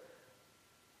ills.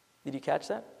 Did you catch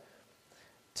that?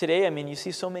 Today, you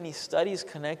see so many studies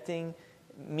connecting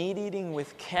meat eating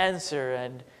with cancer,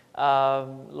 and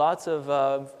lots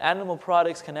of animal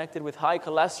products connected with high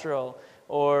cholesterol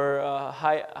or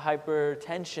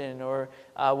hypertension or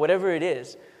whatever it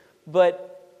is.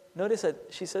 But notice that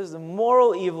she says the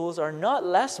moral evils are not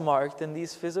less marked than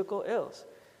these physical ills.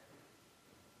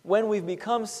 When we've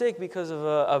become sick because of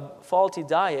a faulty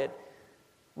diet,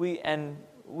 we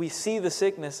see the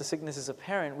sickness is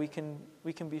apparent, we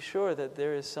can be sure that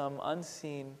there is some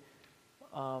unseen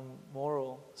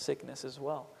moral sickness as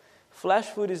well. Flesh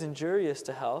food is injurious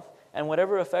to health, and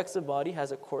whatever affects the body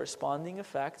has a corresponding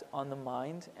effect on the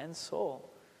mind and soul.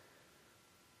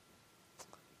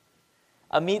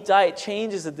 A meat diet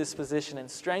changes the disposition and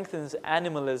strengthens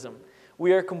animalism.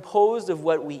 We are composed of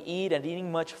what we eat, and eating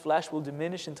much flesh will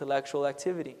diminish intellectual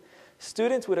activity.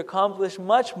 Students would accomplish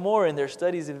much more in their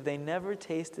studies if they never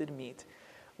tasted meat.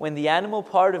 When the animal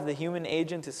part of the human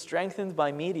agent is strengthened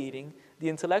by meat eating, the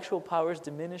intellectual powers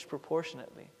diminish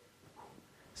proportionately.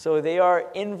 So they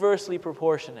are inversely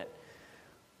proportionate.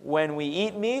 When we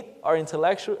eat meat, our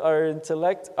intellect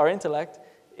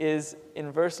is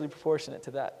inversely proportionate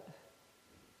to that.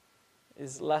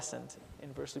 Is lessened,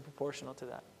 inversely proportional to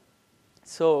that.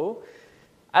 So,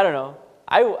 I don't know.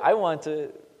 I want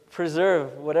to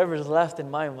preserve whatever's left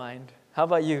in my mind. How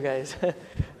about you guys?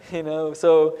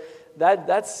 So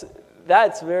that's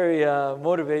very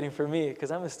motivating for me, because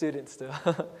I'm a student still.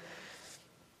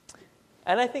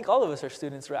 And I think all of us are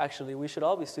students, actually. We should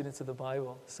all be students of the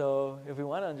Bible. So if we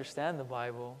want to understand the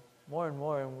Bible more and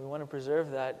more, and we want to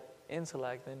preserve that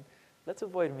intellect, then let's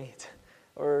avoid meat.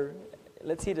 Or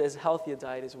let's eat as healthy a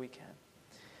diet as we can.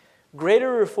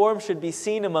 Greater reform should be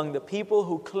seen among the people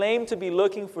who claim to be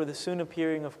looking for the soon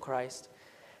appearing of Christ.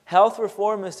 Health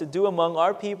reform is to do among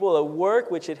our people a work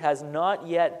which it has not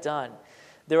yet done.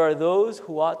 There are those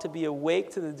who ought to be awake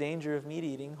to the danger of meat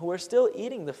eating, who are still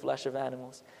eating the flesh of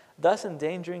animals, thus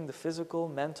endangering the physical,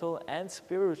 mental, and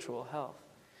spiritual health.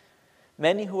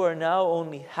 Many who are now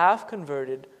only half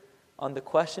converted on the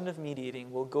question of meat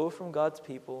eating will go from God's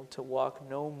people to walk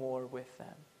no more with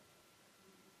them.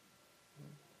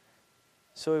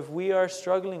 So if we are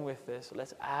struggling with this,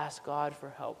 let's ask God for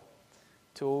help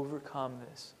to overcome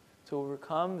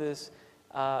this,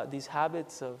 these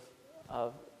habits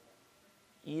of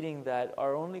eating that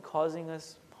are only causing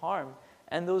us harm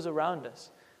and those around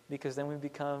us, because then we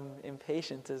become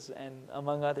impatient and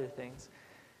among other things.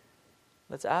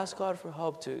 Let's ask God for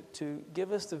help to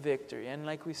give us the victory. And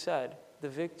like we said, the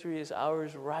victory is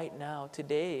ours right now,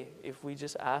 today, if we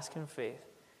just ask in faith.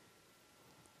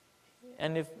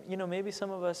 And if, maybe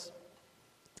some of us,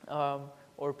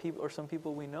 or some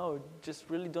people we know, just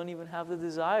really don't even have the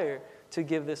desire to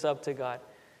give this up to God.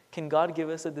 Can God give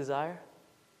us a desire?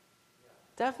 Yeah.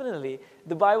 Definitely.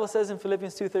 The Bible says in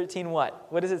Philippians 2:13 what?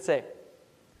 What does it say?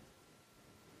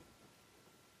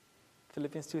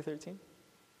 Philippians 2:13?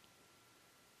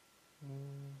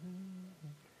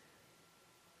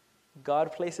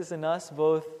 God places in us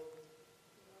both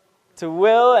to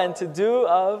will and to do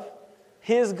of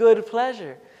His good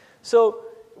pleasure. So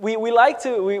we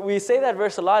say that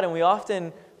verse a lot, and we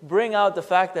often bring out the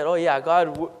fact that,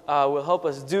 God will help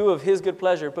us do of His good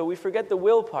pleasure, but we forget the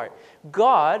will part.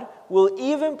 God will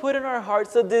even put in our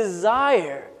hearts a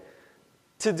desire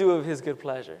to do of His good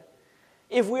pleasure.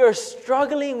 if we are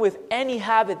struggling with any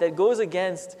habit that goes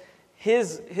against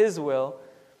His will,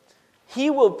 He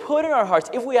will put in our hearts,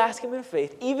 if we ask Him in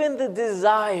faith, even the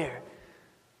desire.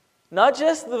 Not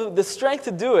just the strength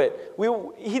to do it.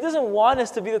 He doesn't want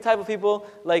us to be the type of people,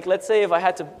 like, let's say if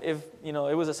it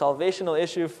was a salvational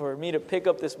issue for me to pick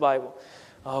up this Bible.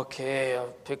 Okay, I'll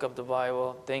pick up the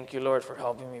Bible. Thank you, Lord, for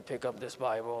helping me pick up this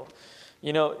Bible.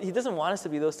 He doesn't want us to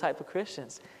be those type of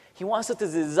Christians. He wants us to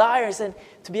desire and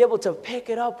to be able to pick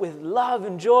it up with love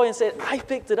and joy and say, I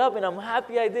picked it up and I'm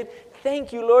happy I did.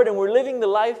 Thank you, Lord. And we're living a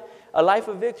life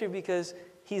of victory because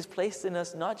He's placed in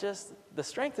us not just the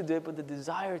strength to do it, but the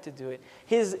desire to do it.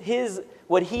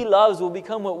 What He loves will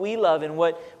become what we love, and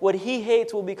what He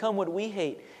hates will become what we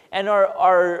hate. And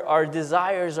our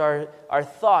desires, our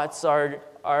thoughts,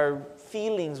 our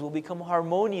feelings will become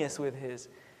harmonious with His,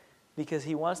 because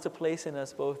He wants to place in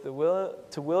us both the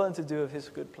will and to do of His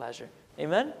good pleasure.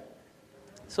 Amen?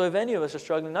 So if any of us are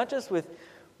struggling, not just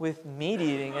with meat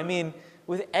eating, I mean,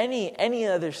 with any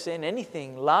other sin,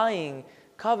 anything, lying,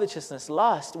 covetousness,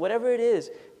 lust, whatever it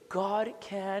is, God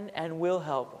can and will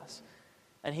help us.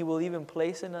 And He will even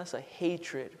place in us a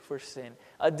hatred for sin,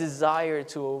 a desire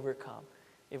to overcome,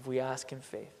 if we ask in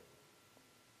faith.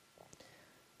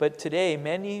 But today,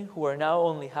 many who are now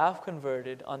only half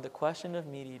converted on the question of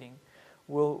meat eating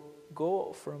will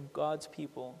go from God's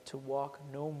people to walk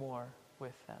no more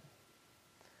with them.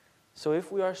 So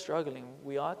if we are struggling,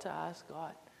 we ought to ask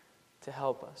God to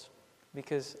help us.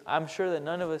 Because I'm sure that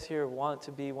none of us here want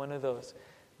to be one of those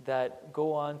that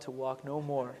go on to walk no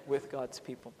more with God's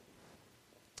people.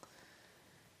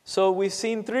 So we've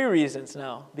seen 3 reasons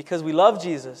now. Because we love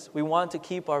Jesus, we want to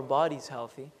keep our bodies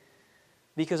healthy.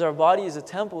 Because our body is a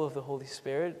temple of the Holy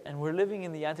Spirit, and we're living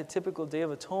in the antitypical Day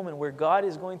of Atonement, where God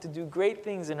is going to do great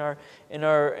things in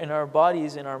our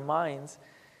bodies, in our minds.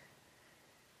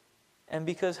 And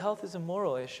because health is a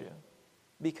moral issue.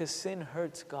 Because sin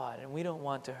hurts God, and we don't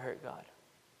want to hurt God.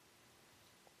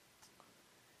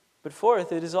 But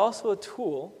fourth, it is also a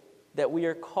tool that we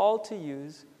are called to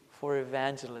use for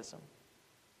evangelism.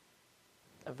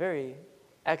 A very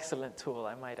excellent tool,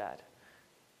 I might add.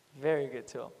 Very good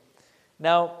tool.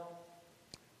 Now,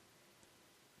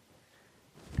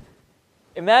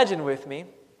 imagine with me,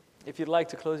 if you'd like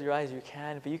to close your eyes, you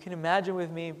can, but you can imagine with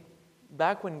me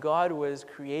back when God was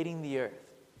creating the earth.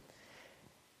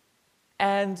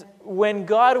 And when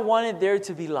God wanted there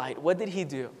to be light, what did He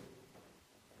do?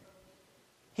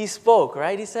 He spoke,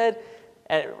 right? He said,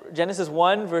 Genesis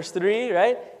 1, verse 3,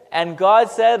 right? And God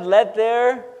said, let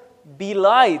there be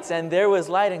light. And there was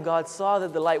light, and God saw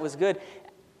that the light was good.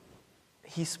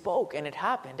 He spoke, and it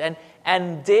happened.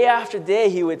 And day after day,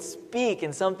 He would speak,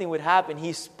 and something would happen.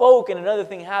 He spoke, and another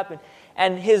thing happened.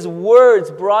 And His words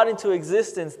brought into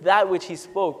existence that which He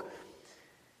spoke.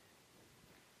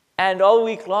 And all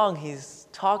week long, He's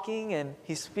talking and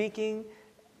He's speaking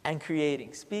and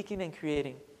creating. Speaking and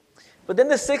creating. But then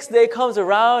the 6th day comes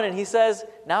around and He says,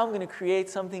 now I'm going to create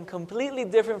something completely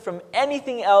different from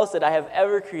anything else that I have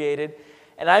ever created.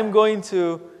 And I'm going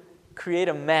to create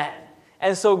a man.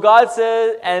 And so God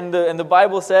said, and the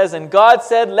Bible says, and God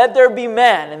said, let there be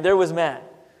man. And there was man.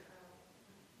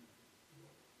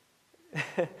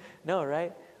 No,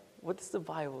 right? What does the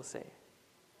Bible say?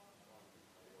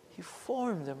 He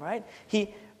formed them, right? You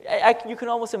can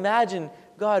almost imagine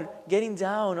God getting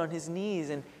down on His knees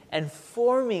and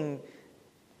forming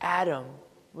Adam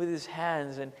with His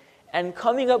hands and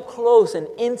coming up close and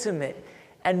intimate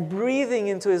and breathing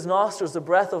into his nostrils the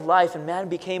breath of life, and man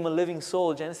became a living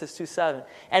soul, Genesis 2:7.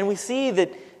 And we see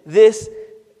that this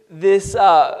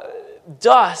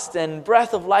dust and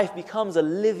breath of life becomes a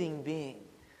living being.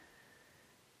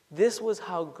 This was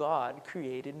how God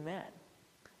created man.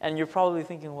 And you're probably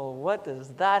thinking, well, what does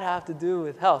that have to do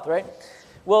with health, right?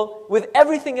 Well, with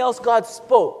everything else, God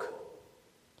spoke.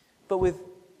 But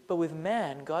with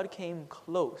man, God came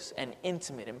close and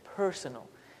intimate and personal.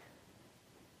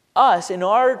 Us, in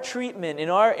our treatment, in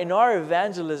our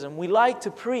evangelism, we like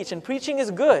to preach, and preaching is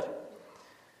good.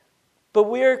 But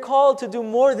we are called to do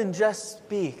more than just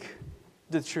speak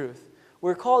the truth.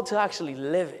 We're called to actually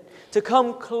live it, to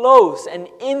come close and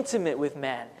intimate with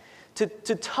man, to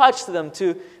touch them,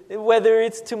 whether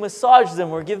it's to massage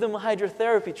them or give them a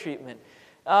hydrotherapy treatment,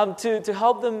 to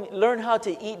help them learn how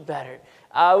to eat better,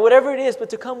 whatever it is, but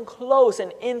to come close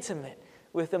and intimate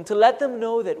with them, to let them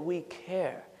know that we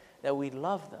care, that we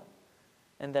love them,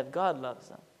 and that God loves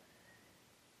them.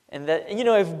 And that,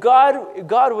 if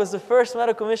God was the first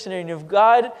medical missionary, and if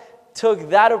God took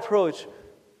that approach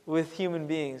with human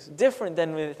beings, different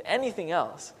than with anything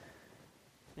else,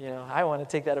 I want to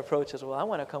take that approach as well. I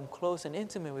want to come close and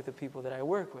intimate with the people that I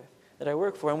work with, that I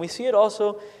work for. And we see it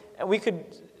also And we could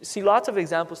see lots of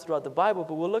examples throughout the Bible,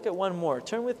 but we'll look at one more.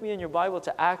 Turn with me in your Bible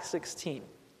to Acts 16.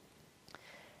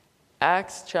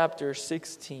 Acts chapter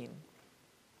 16.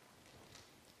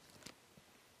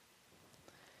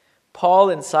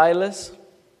 Paul and Silas.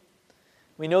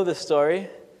 We know the story.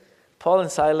 Paul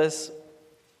and Silas,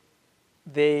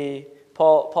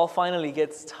 Paul finally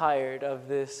gets tired of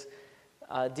this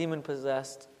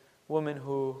demon-possessed woman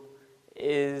who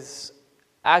is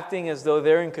acting as though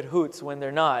they're in cahoots when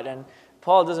they're not. And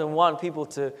Paul doesn't want people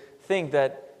to think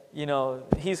that,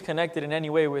 he's connected in any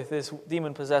way with this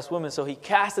demon-possessed woman. So he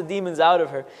cast the demons out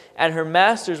of her, and her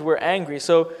masters were angry.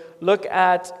 So look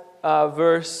at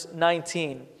verse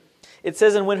 19. It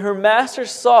says, "And when her masters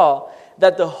saw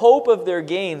that the hope of their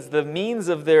gains, the means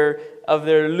of their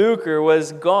lucre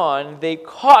was gone, they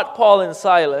caught Paul and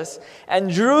Silas and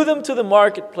drew them to the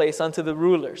marketplace unto the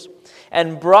rulers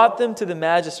and brought them to the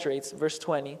magistrates," verse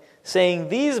 20, saying,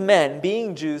 "These men,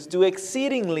 being Jews, do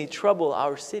exceedingly trouble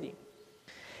our city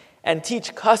and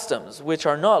teach customs which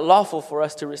are not lawful for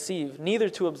us to receive, neither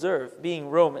to observe, being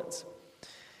Romans."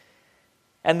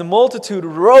 And the multitude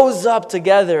rose up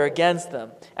together against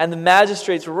them, and the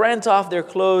magistrates rent off their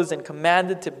clothes and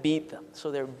commanded to beat them. So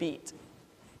they're beat.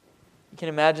 You can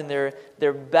imagine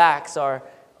their backs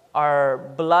are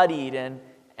bloodied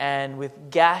and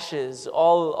with gashes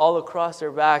all across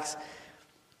their backs.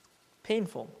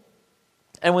 Painful.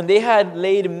 And when they had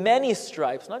laid many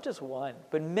stripes, not just one,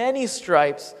 but many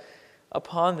stripes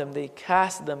upon them, they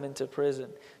cast them into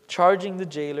prison, charging the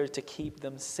jailer to keep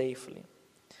them safely,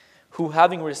 who,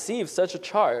 having received such a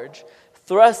charge,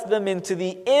 thrust them into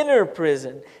the inner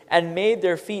prison and made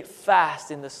their feet fast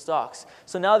in the stocks.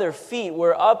 So now their feet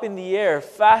were up in the air,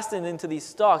 fastened into these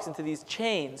stocks, into these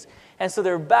chains. And so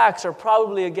their backs are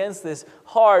probably against this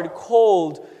hard,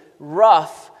 cold,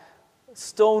 rough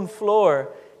stone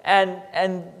floor.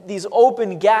 And these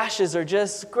open gashes are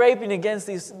just scraping against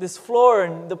this floor,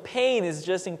 and the pain is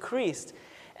just increased.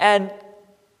 And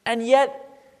yet,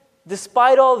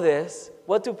 despite all this,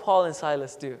 what do Paul and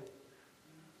Silas do?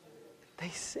 They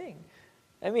sing.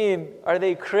 I mean, are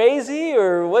they crazy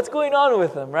or what's going on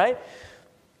with them, right?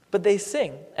 But they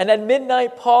sing. And at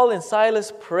midnight, Paul and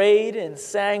Silas prayed and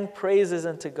sang praises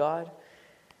unto God,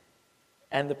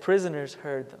 and the prisoners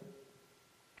heard them.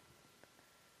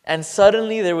 And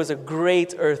suddenly there was a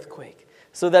great earthquake,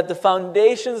 so that the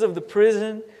foundations of the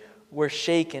prison were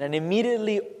shaken, and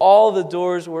immediately all the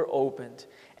doors were opened,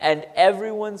 and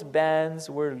everyone's bands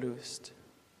were loosed.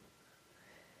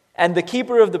 And the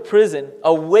keeper of the prison,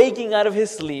 awaking out of his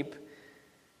sleep,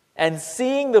 and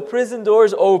seeing the prison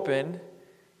doors open,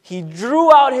 he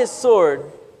drew out his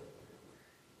sword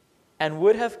and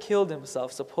would have killed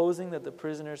himself, supposing that the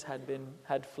prisoners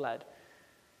had fled.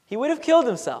 He would have killed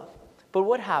himself. But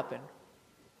what happened?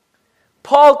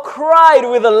 Paul cried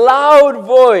with a loud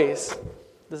voice.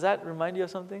 Does that remind you of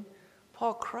something?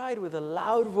 Paul cried with a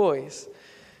loud voice,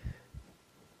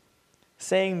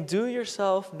 saying, "Do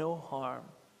yourself no harm,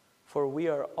 for we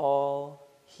are all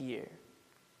here."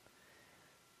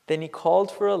 Then he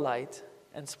called for a light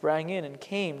and sprang in and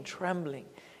came trembling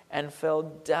and fell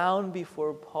down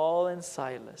before Paul and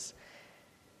Silas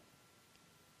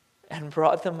and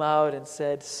brought them out and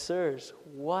said, "Sirs,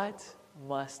 what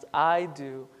must I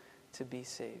do to be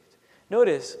saved?"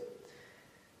 Notice,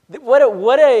 what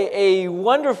a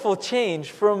wonderful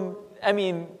change from,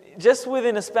 just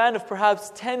within a span of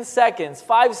perhaps 10 seconds,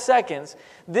 5 seconds,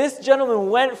 this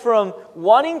gentleman went from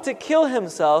wanting to kill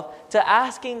himself to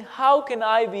asking, "How can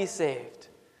I be saved?"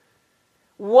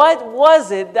 What was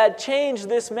it that changed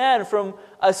this man from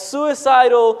a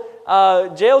suicidal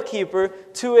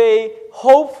jailkeeper to a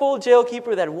hopeful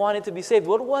jailkeeper that wanted to be saved?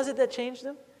 What was it that changed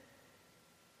him?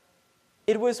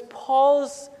 It was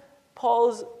Paul's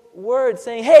word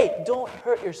saying, "Hey, don't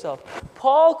hurt yourself."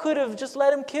 Paul could have just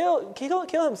let him kill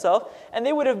himself, and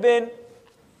they would have been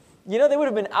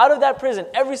out of that prison,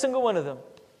 every single one of them.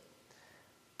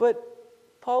 But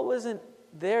Paul wasn't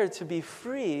there to be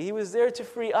free. He was there to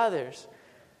free others.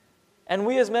 And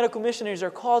we as medical missionaries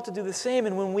are called to do the same.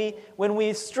 And when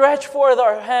we stretch forth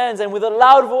our hands and with a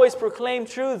loud voice proclaim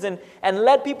truths and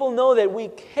let people know that we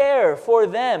care for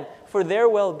them, for their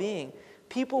well-being,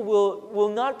 people will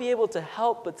not be able to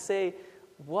help but say,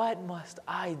 "What must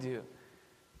I do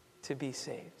to be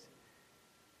saved?"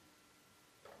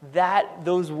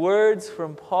 Those words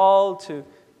from Paul to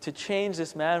change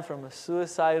this man from a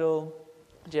suicidal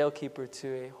jailkeeper to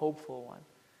a hopeful one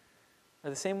are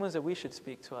the same ones that we should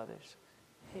speak to others.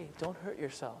 Hey, don't hurt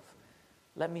yourself.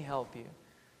 Let me help you.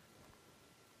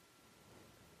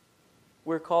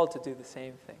 We're called to do the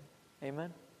same thing.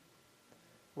 Amen?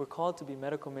 We're called to be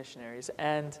medical missionaries.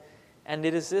 And And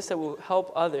it is this that will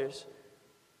help others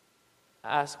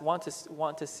want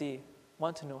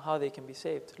to know how they can be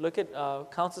saved. Look at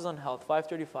Counsels on Health,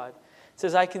 535. It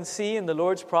says, I can see in the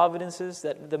Lord's providences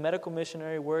that the medical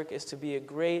missionary work is to be a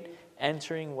great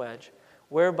entering wedge,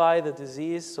 whereby the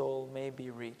diseased soul may be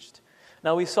reached.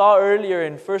 Now we saw earlier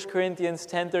in 1 Corinthians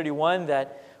 10:31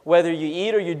 that whether you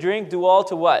eat or you drink, do all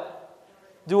to what?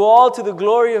 Do all to the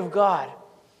glory of God.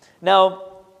 Now,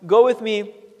 go with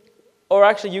me, or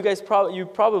actually you guys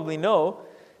probably know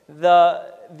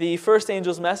the first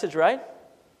angel's message, right?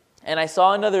 And I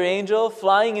saw another angel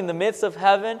flying in the midst of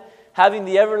heaven, having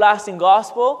the everlasting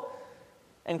gospel,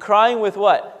 and crying with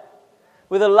what?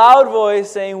 With a loud voice,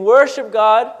 saying, worship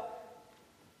God,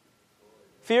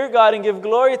 fear God, and give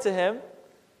glory to Him,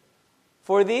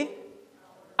 for the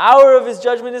hour of His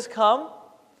judgment is come.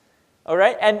 All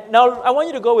right? And now I want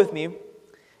you to go with me.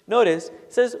 Notice,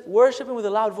 it says, worship Him with a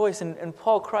loud voice, and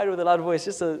Paul cried with a loud voice.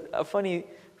 Just a funny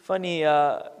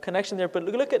connection there. But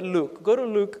look at Luke. Go to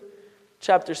Luke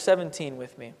chapter 17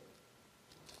 with me.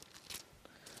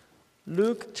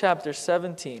 Luke chapter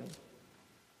 17.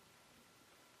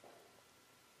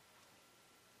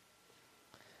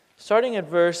 Starting at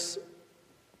verse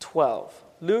 12.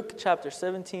 Luke chapter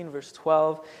 17, verse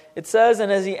 12. It says,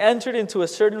 and as he entered into a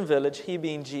certain village, he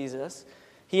being Jesus,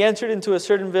 he entered into a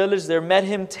certain village, there met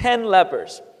him 10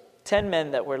 lepers, 10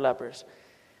 men that were lepers,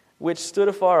 which stood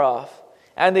afar off.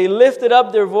 And they lifted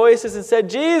up their voices and said,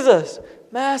 Jesus,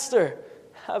 Master,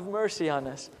 have mercy on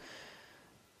us.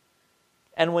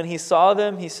 And when he saw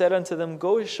them, he said unto them,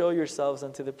 go show yourselves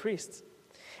unto the priests.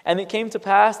 And it came to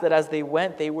pass that as they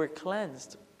went, they were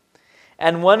cleansed.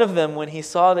 And one of them, when he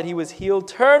saw that he was healed,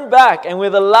 turned back and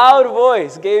with a loud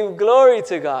voice gave glory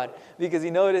to God, because he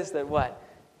noticed that what?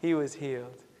 He was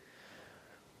healed.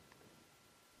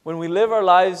 When we live our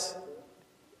lives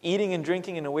eating and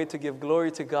drinking in a way to give glory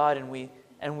to God, and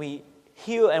we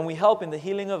heal and we help in the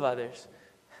healing of others,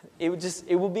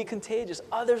 it will be contagious.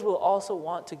 Others will also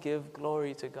want to give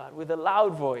glory to God with a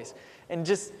loud voice and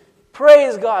just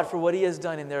praise God for what He has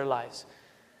done in their lives.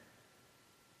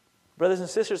 Brothers and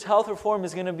sisters, health reform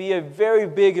is going to be a very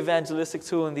big evangelistic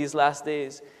tool in these last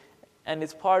days, and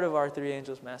it's part of our three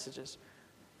angels' messages.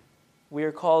 We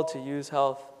are called to use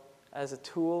health as a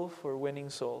tool for winning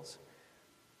souls.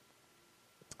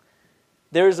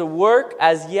 There is a work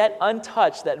as yet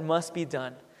untouched that must be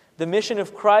done. The mission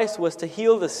of Christ was to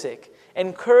heal the sick,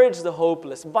 encourage the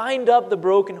hopeless, bind up the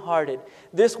brokenhearted.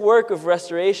 This work of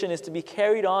restoration is to be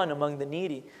carried on among the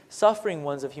needy, suffering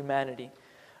ones of humanity.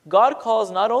 God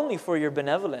calls not only for your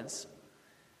benevolence,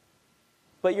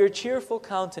 but your cheerful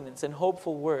countenance and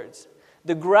hopeful words,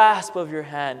 the grasp of your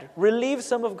hand. Relieve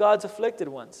some of God's afflicted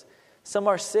ones. Some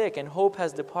are sick and hope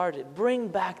has departed. Bring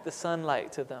back the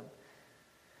sunlight to them.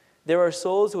 There are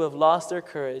souls who have lost their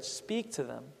courage. Speak to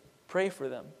them. Pray for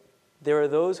them. There are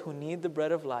those who need the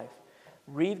bread of life.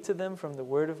 Read to them from the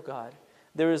Word of God.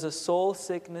 There is a soul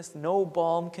sickness no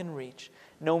balm can reach,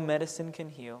 no medicine can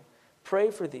heal.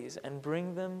 Pray for these and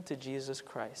bring them to Jesus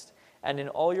Christ. And in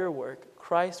all your work,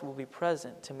 Christ will be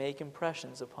present to make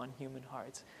impressions upon human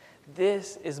hearts.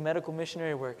 This is medical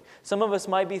missionary work. Some of us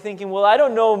might be thinking, well, I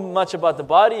don't know much about the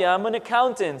body. I'm an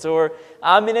accountant, or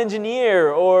I'm an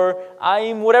engineer, or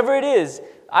I'm whatever it is.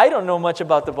 I don't know much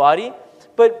about the body.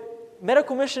 But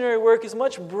medical missionary work is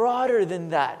much broader than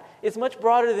that. It's much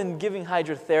broader than giving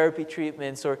hydrotherapy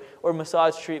treatments or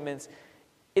massage treatments.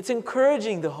 It's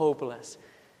encouraging the hopeless,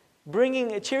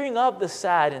 cheering up the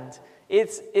saddened.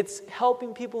 It's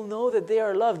helping people know that they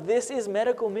are loved. This is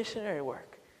medical missionary work.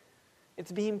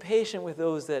 It's being patient with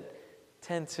those that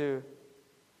tend to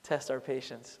test our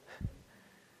patience.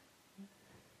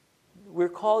 We're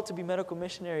called to be medical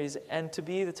missionaries and to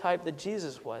be the type that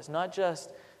Jesus was. Not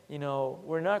just,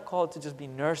 we're not called to just be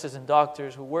nurses and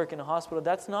doctors who work in a hospital.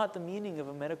 That's not the meaning of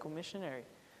a medical missionary.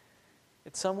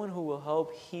 It's someone who will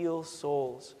help heal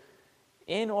souls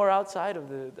in or outside of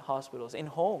the hospitals, in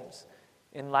homes,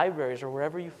 in libraries, or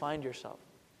wherever you find yourself.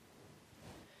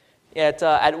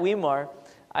 At Weimar,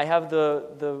 I have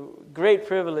the great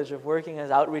privilege of working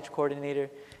as outreach coordinator.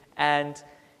 And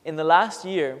in the last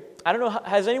year, I don't know,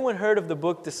 has anyone heard of the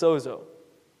book De Sozo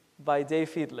by Dave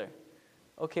Fiedler?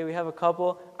 Okay, we have a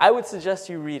couple. I would suggest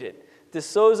you read it. De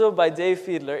Sozo by Dave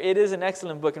Fiedler. It is an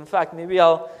excellent book. In fact, maybe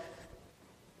I'll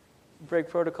break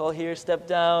protocol here, step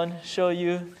down, show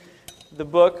you the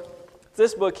book. It's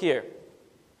this book here.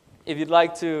 If you'd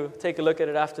like to take a look at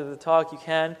it after the talk, you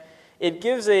can. It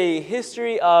gives a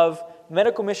history of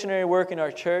medical missionary work in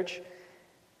our church,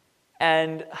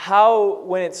 and how,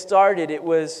 when it started, it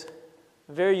was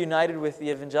very united with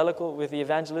the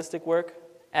evangelistic work,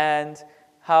 and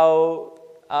how,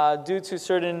 due to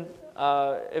certain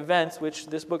events, which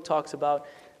this book talks about,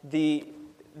 the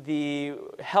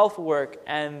health work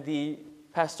and the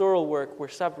pastoral work were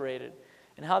separated,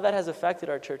 and how that has affected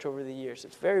our church over the years.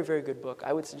 It's a very, very good book.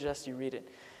 I would suggest you read it.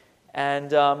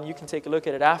 And you can take a look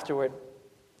at it afterward.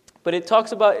 But it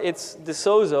talks about, it's the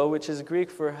sozo, which is Greek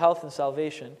for health and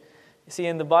salvation. You see,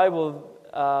 in the Bible,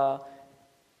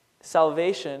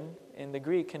 salvation in the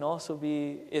Greek can also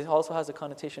be, it also has a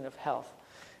connotation of health.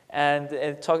 And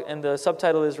the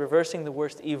subtitle is Reversing the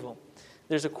Worst Evil.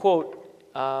 There's a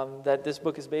quote that this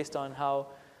book is based on, how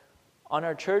on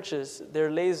our churches there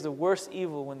lays the worst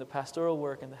evil when the pastoral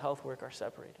work and the health work are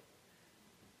separated.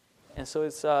 And so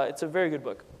it's a very good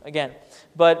book, again.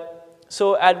 But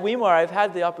so at Weimar, I've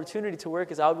had the opportunity to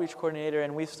work as outreach coordinator,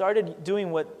 and we've started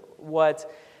doing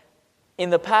what in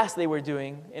the past they were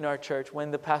doing in our church,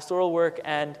 when the pastoral work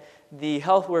and the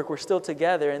health work were still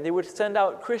together, and they would send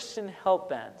out Christian help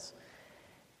bands.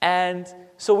 And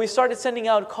so we started sending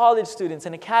out college students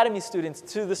and academy students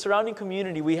to the surrounding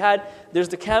community. There's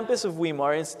the campus of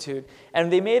Weimar Institute,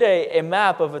 and they made a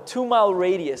map of a 2-mile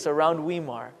radius around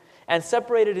Weimar, and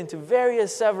separated into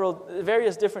various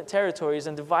different territories,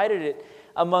 and divided it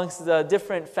amongst the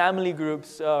different family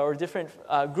groups or different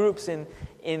groups in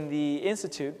the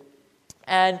institute.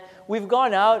 And we've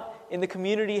gone out in the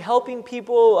community helping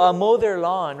people mow their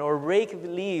lawn or rake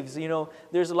leaves. You know,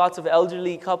 there's lots of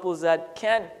elderly couples that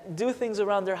can't do things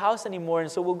around their house anymore,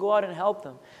 and so we'll go out and help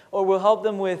them. Or we'll help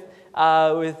them with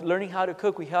learning how to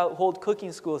cook. We hold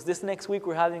cooking schools. This next week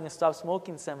we're having a stop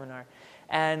smoking seminar.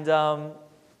 And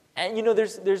you know,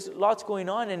 there's lots going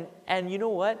on, and you know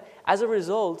what? As a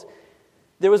result,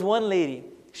 there was one lady.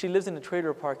 She lives in a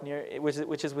trailer park near,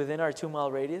 which is within our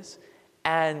 2-mile radius,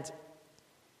 and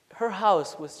her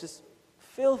house was just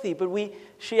filthy. But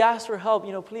she asked for help.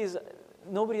 You know, please,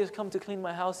 nobody has come to clean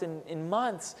my house in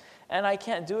months, and I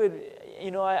can't do it.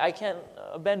 You know, I can't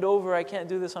bend over. I can't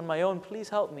do this on my own. Please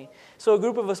help me. So a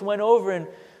group of us went over, and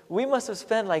we must have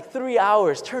spent like 3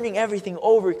 hours turning everything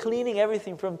over, cleaning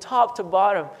everything from top to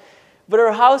bottom. But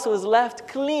her house was left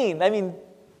clean. I mean,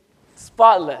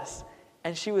 spotless.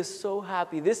 And she was so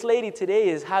happy. This lady today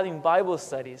is having Bible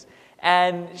studies.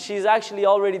 And she's actually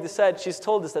already said, she's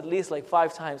told us at least like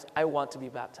 5 times, I want to be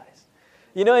baptized.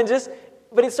 You know,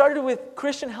 but it started with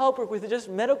Christian help work, with just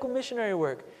medical missionary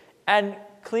work. And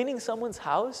cleaning someone's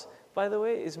house, by the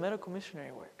way, is medical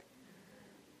missionary work.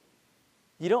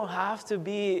 You don't have to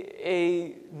be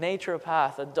a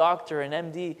naturopath, a doctor, an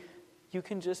MD. You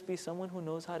can just be someone who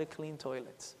knows how to clean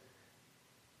toilets.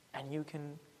 And you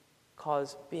can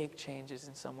cause big changes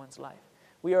in someone's life.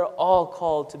 We are all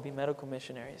called to be medical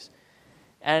missionaries.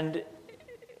 And,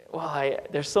 well,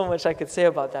 there's so much I could say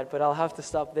about that, but I'll have to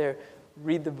stop there.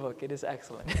 Read the book. It is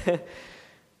excellent.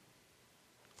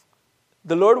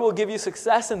 The Lord will give you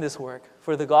success in this work,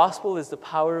 for the gospel is the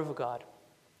power of God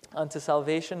unto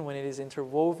salvation when it is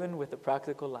interwoven with the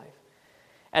practical life,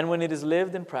 and when it is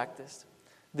lived and practiced.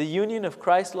 The union of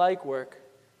Christ-like work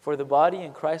for the body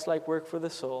and Christ-like work for the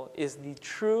soul is the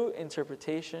true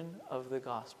interpretation of the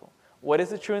gospel. What is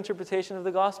the true interpretation of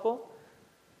the gospel?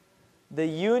 The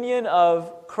union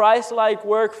of Christ-like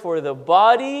work for the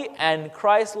body and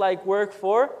Christ-like work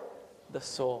for the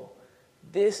soul.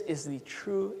 This is the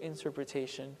true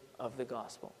interpretation of the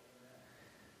gospel.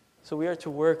 So we are to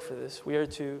work for this. We are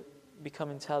to become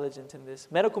intelligent in this.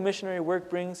 Medical missionary work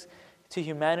brings to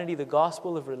humanity the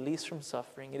gospel of release from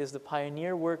suffering. It is the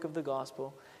pioneer work of the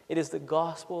gospel. It is the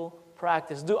gospel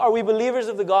practice. Are we believers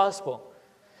of the gospel?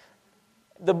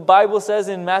 The Bible says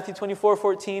in Matthew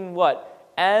 24:14, what?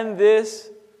 And this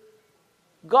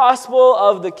gospel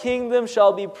of the kingdom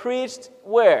shall be preached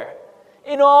where?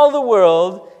 In all the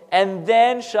world, and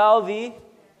then shall the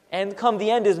end come.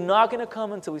 The end is not going to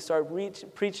come until we start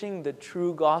preaching the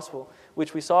true gospel,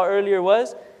 which we saw earlier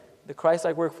was the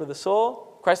Christ-like work for the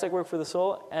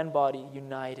soul, and body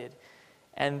united.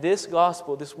 And this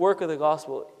gospel, this work of the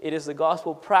gospel, it is the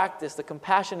gospel practice, the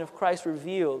compassion of Christ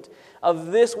revealed.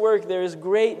 Of this work there is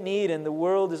great need, and the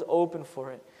world is open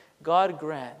for it. God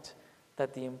grant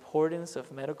that the importance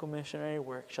of medical missionary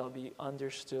work shall be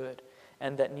understood,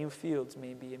 and that new fields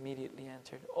may be immediately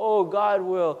entered.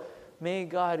 Oh, may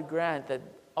God grant that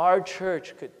our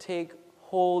church could take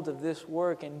hold of this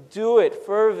work and do it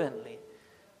fervently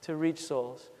to reach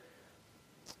souls.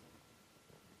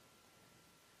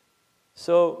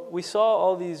 So we saw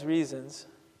all these reasons.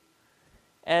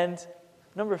 And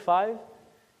number 5,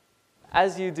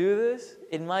 as you do this,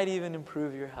 it might even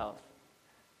improve your health.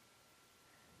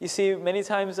 You see, many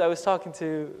times I was talking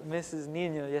to Mrs.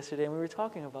 Nino yesterday, and we were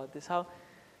talking about this, how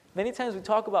Many times we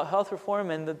talk about health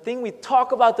reform, and the thing we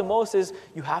talk about the most is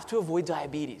you have to avoid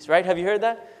diabetes, right? Have you heard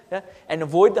that? Yeah? And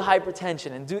avoid the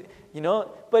hypertension and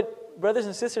but brothers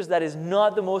and sisters, that is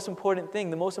not the most important thing.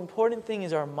 The most important thing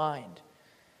is our mind.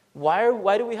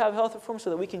 Why do we have health reform? So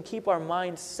that we can keep our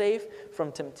mind safe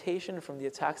from temptation, from the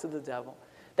attacks of the devil.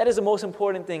 That is the most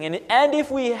important thing. And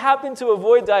if we happen to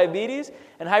avoid diabetes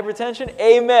and hypertension,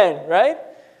 amen, right?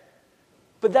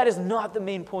 But that is not the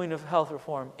main point of health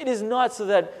reform. It is not so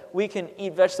that we can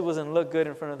eat vegetables and look good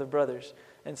in front of the brothers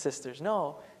and sisters.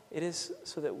 No, it is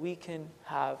so that we can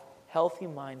have healthy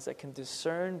minds that can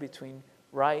discern between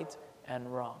right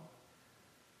and wrong.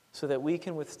 So that we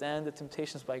can withstand the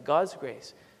temptations by God's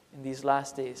grace in these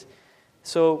last days.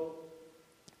 So,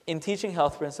 in teaching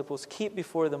health principles, keep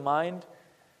before the mind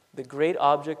the great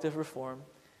object of reform,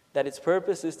 that its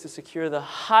purpose is to secure the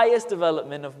highest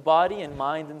development of body and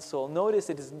mind and soul. Notice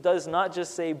does not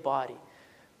just say body,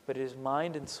 but it is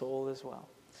mind and soul as well.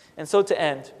 And so to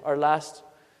end, our last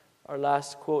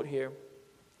quote here.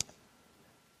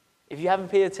 If you haven't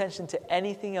paid attention to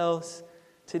anything else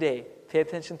today, pay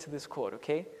attention to this quote,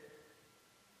 okay?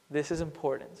 This is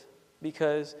important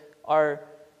because our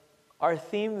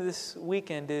theme this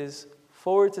weekend is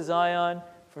Forward to Zion,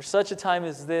 for such a time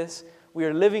as this. We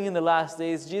are living in the last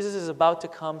days. Jesus is about to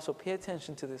come, so pay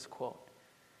attention to this quote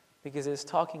because it is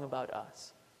talking about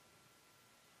us.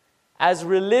 As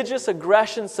religious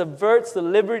aggression subverts the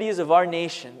liberties of our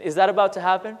nation, is that about to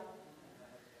happen?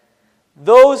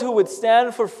 Those who would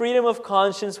stand for freedom of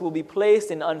conscience will be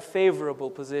placed in unfavorable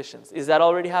positions. Is that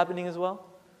already happening as well?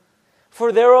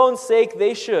 For their own sake,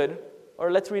 they should,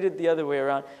 or let's read it the other way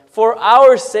around. For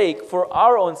our sake, for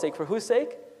our own sake, for whose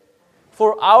sake?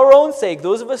 For our own sake,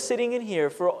 those of us sitting in here,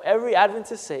 for every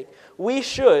Adventist's sake, we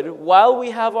should, while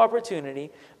we have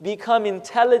opportunity, become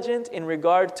intelligent in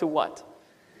regard to what?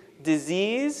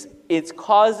 Disease, its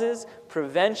causes,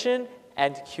 prevention,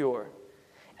 and cure.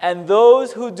 And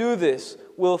those who do this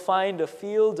will find a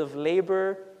field of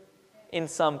labor in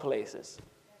some places.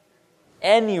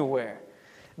 Anywhere.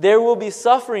 There will be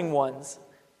suffering ones,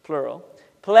 plural,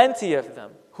 plenty of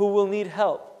them, who will need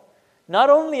help. Not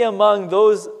only among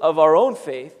those of our own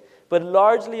faith, but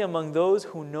largely among those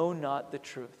who know not the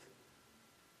truth.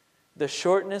 The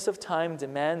shortness of time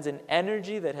demands an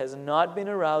energy that has not been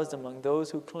aroused among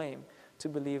those who claim to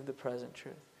believe the present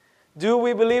truth. Do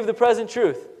we believe the present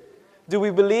truth? Do we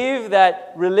believe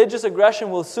that religious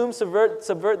aggression will soon subvert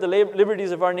the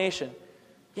liberties of our nation?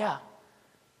 Yeah.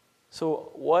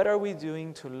 So what are we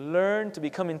doing to learn, to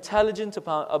become intelligent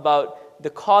about the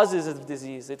causes of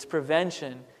disease, its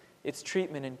prevention, its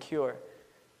treatment and cure?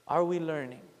 Are we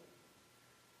learning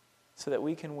so that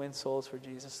we can win souls for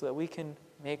Jesus, so that we can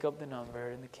make up the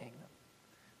number in the kingdom?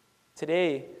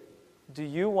 Today, do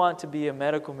you want to be a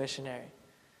medical missionary?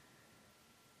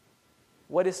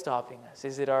 What is stopping us?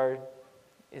 Is it our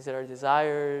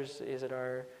desires? Is it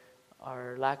our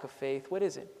lack of faith? What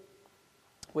is it?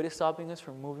 What is stopping us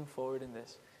from moving forward in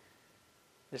this?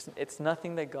 It's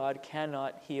nothing that God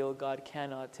cannot heal, God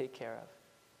cannot take care of.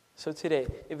 So today,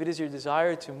 if it is your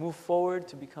desire to move forward,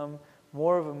 to become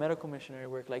more of a medical missionary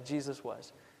work like Jesus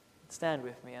was, stand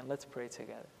with me and let's pray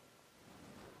together.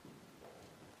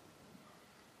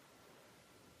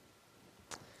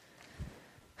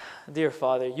 Dear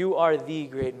Father, you are the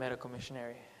great medical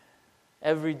missionary.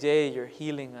 Every day you're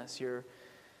healing us. You're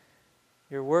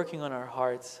working on our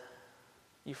hearts.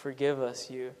 You forgive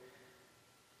us. You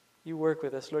work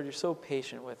with us. Lord, you're so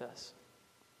patient with us.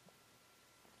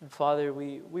 And Father,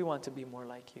 we want to be more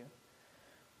like you.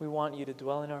 We want you to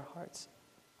dwell in our hearts,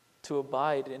 to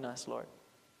abide in us, Lord.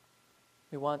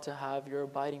 We want to have your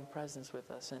abiding presence with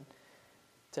us and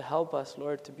to help us,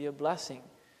 Lord, to be a blessing.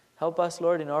 Help us,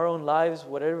 Lord, in our own lives,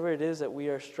 whatever it is that we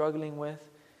are struggling with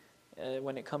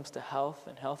when it comes to health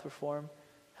and health reform.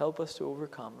 Help us to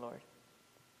overcome, Lord.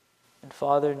 And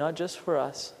Father, not just for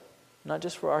us, not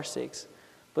just for our sakes,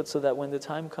 but so that when the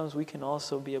time comes, we can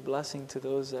also be a blessing to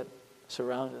those that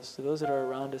surround us, to those that are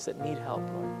around us that need help,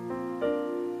 Lord.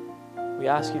 We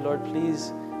ask you, Lord,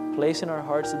 please place in our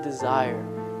hearts a desire.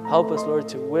 Help us, Lord,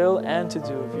 to will and to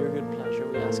do of your good pleasure.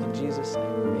 We ask in Jesus' name.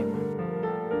 Amen.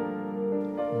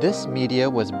 This media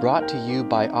was brought to you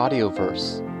by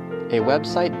Audioverse, a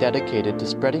website dedicated to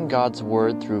spreading God's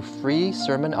Word through free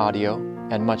sermon audio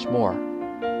and much more.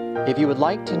 If you would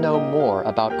like to know more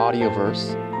about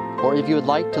Audioverse, or if you would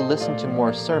like to listen to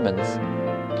more sermons,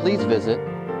 please visit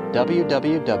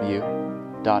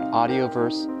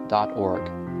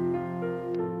www.audioverse.org.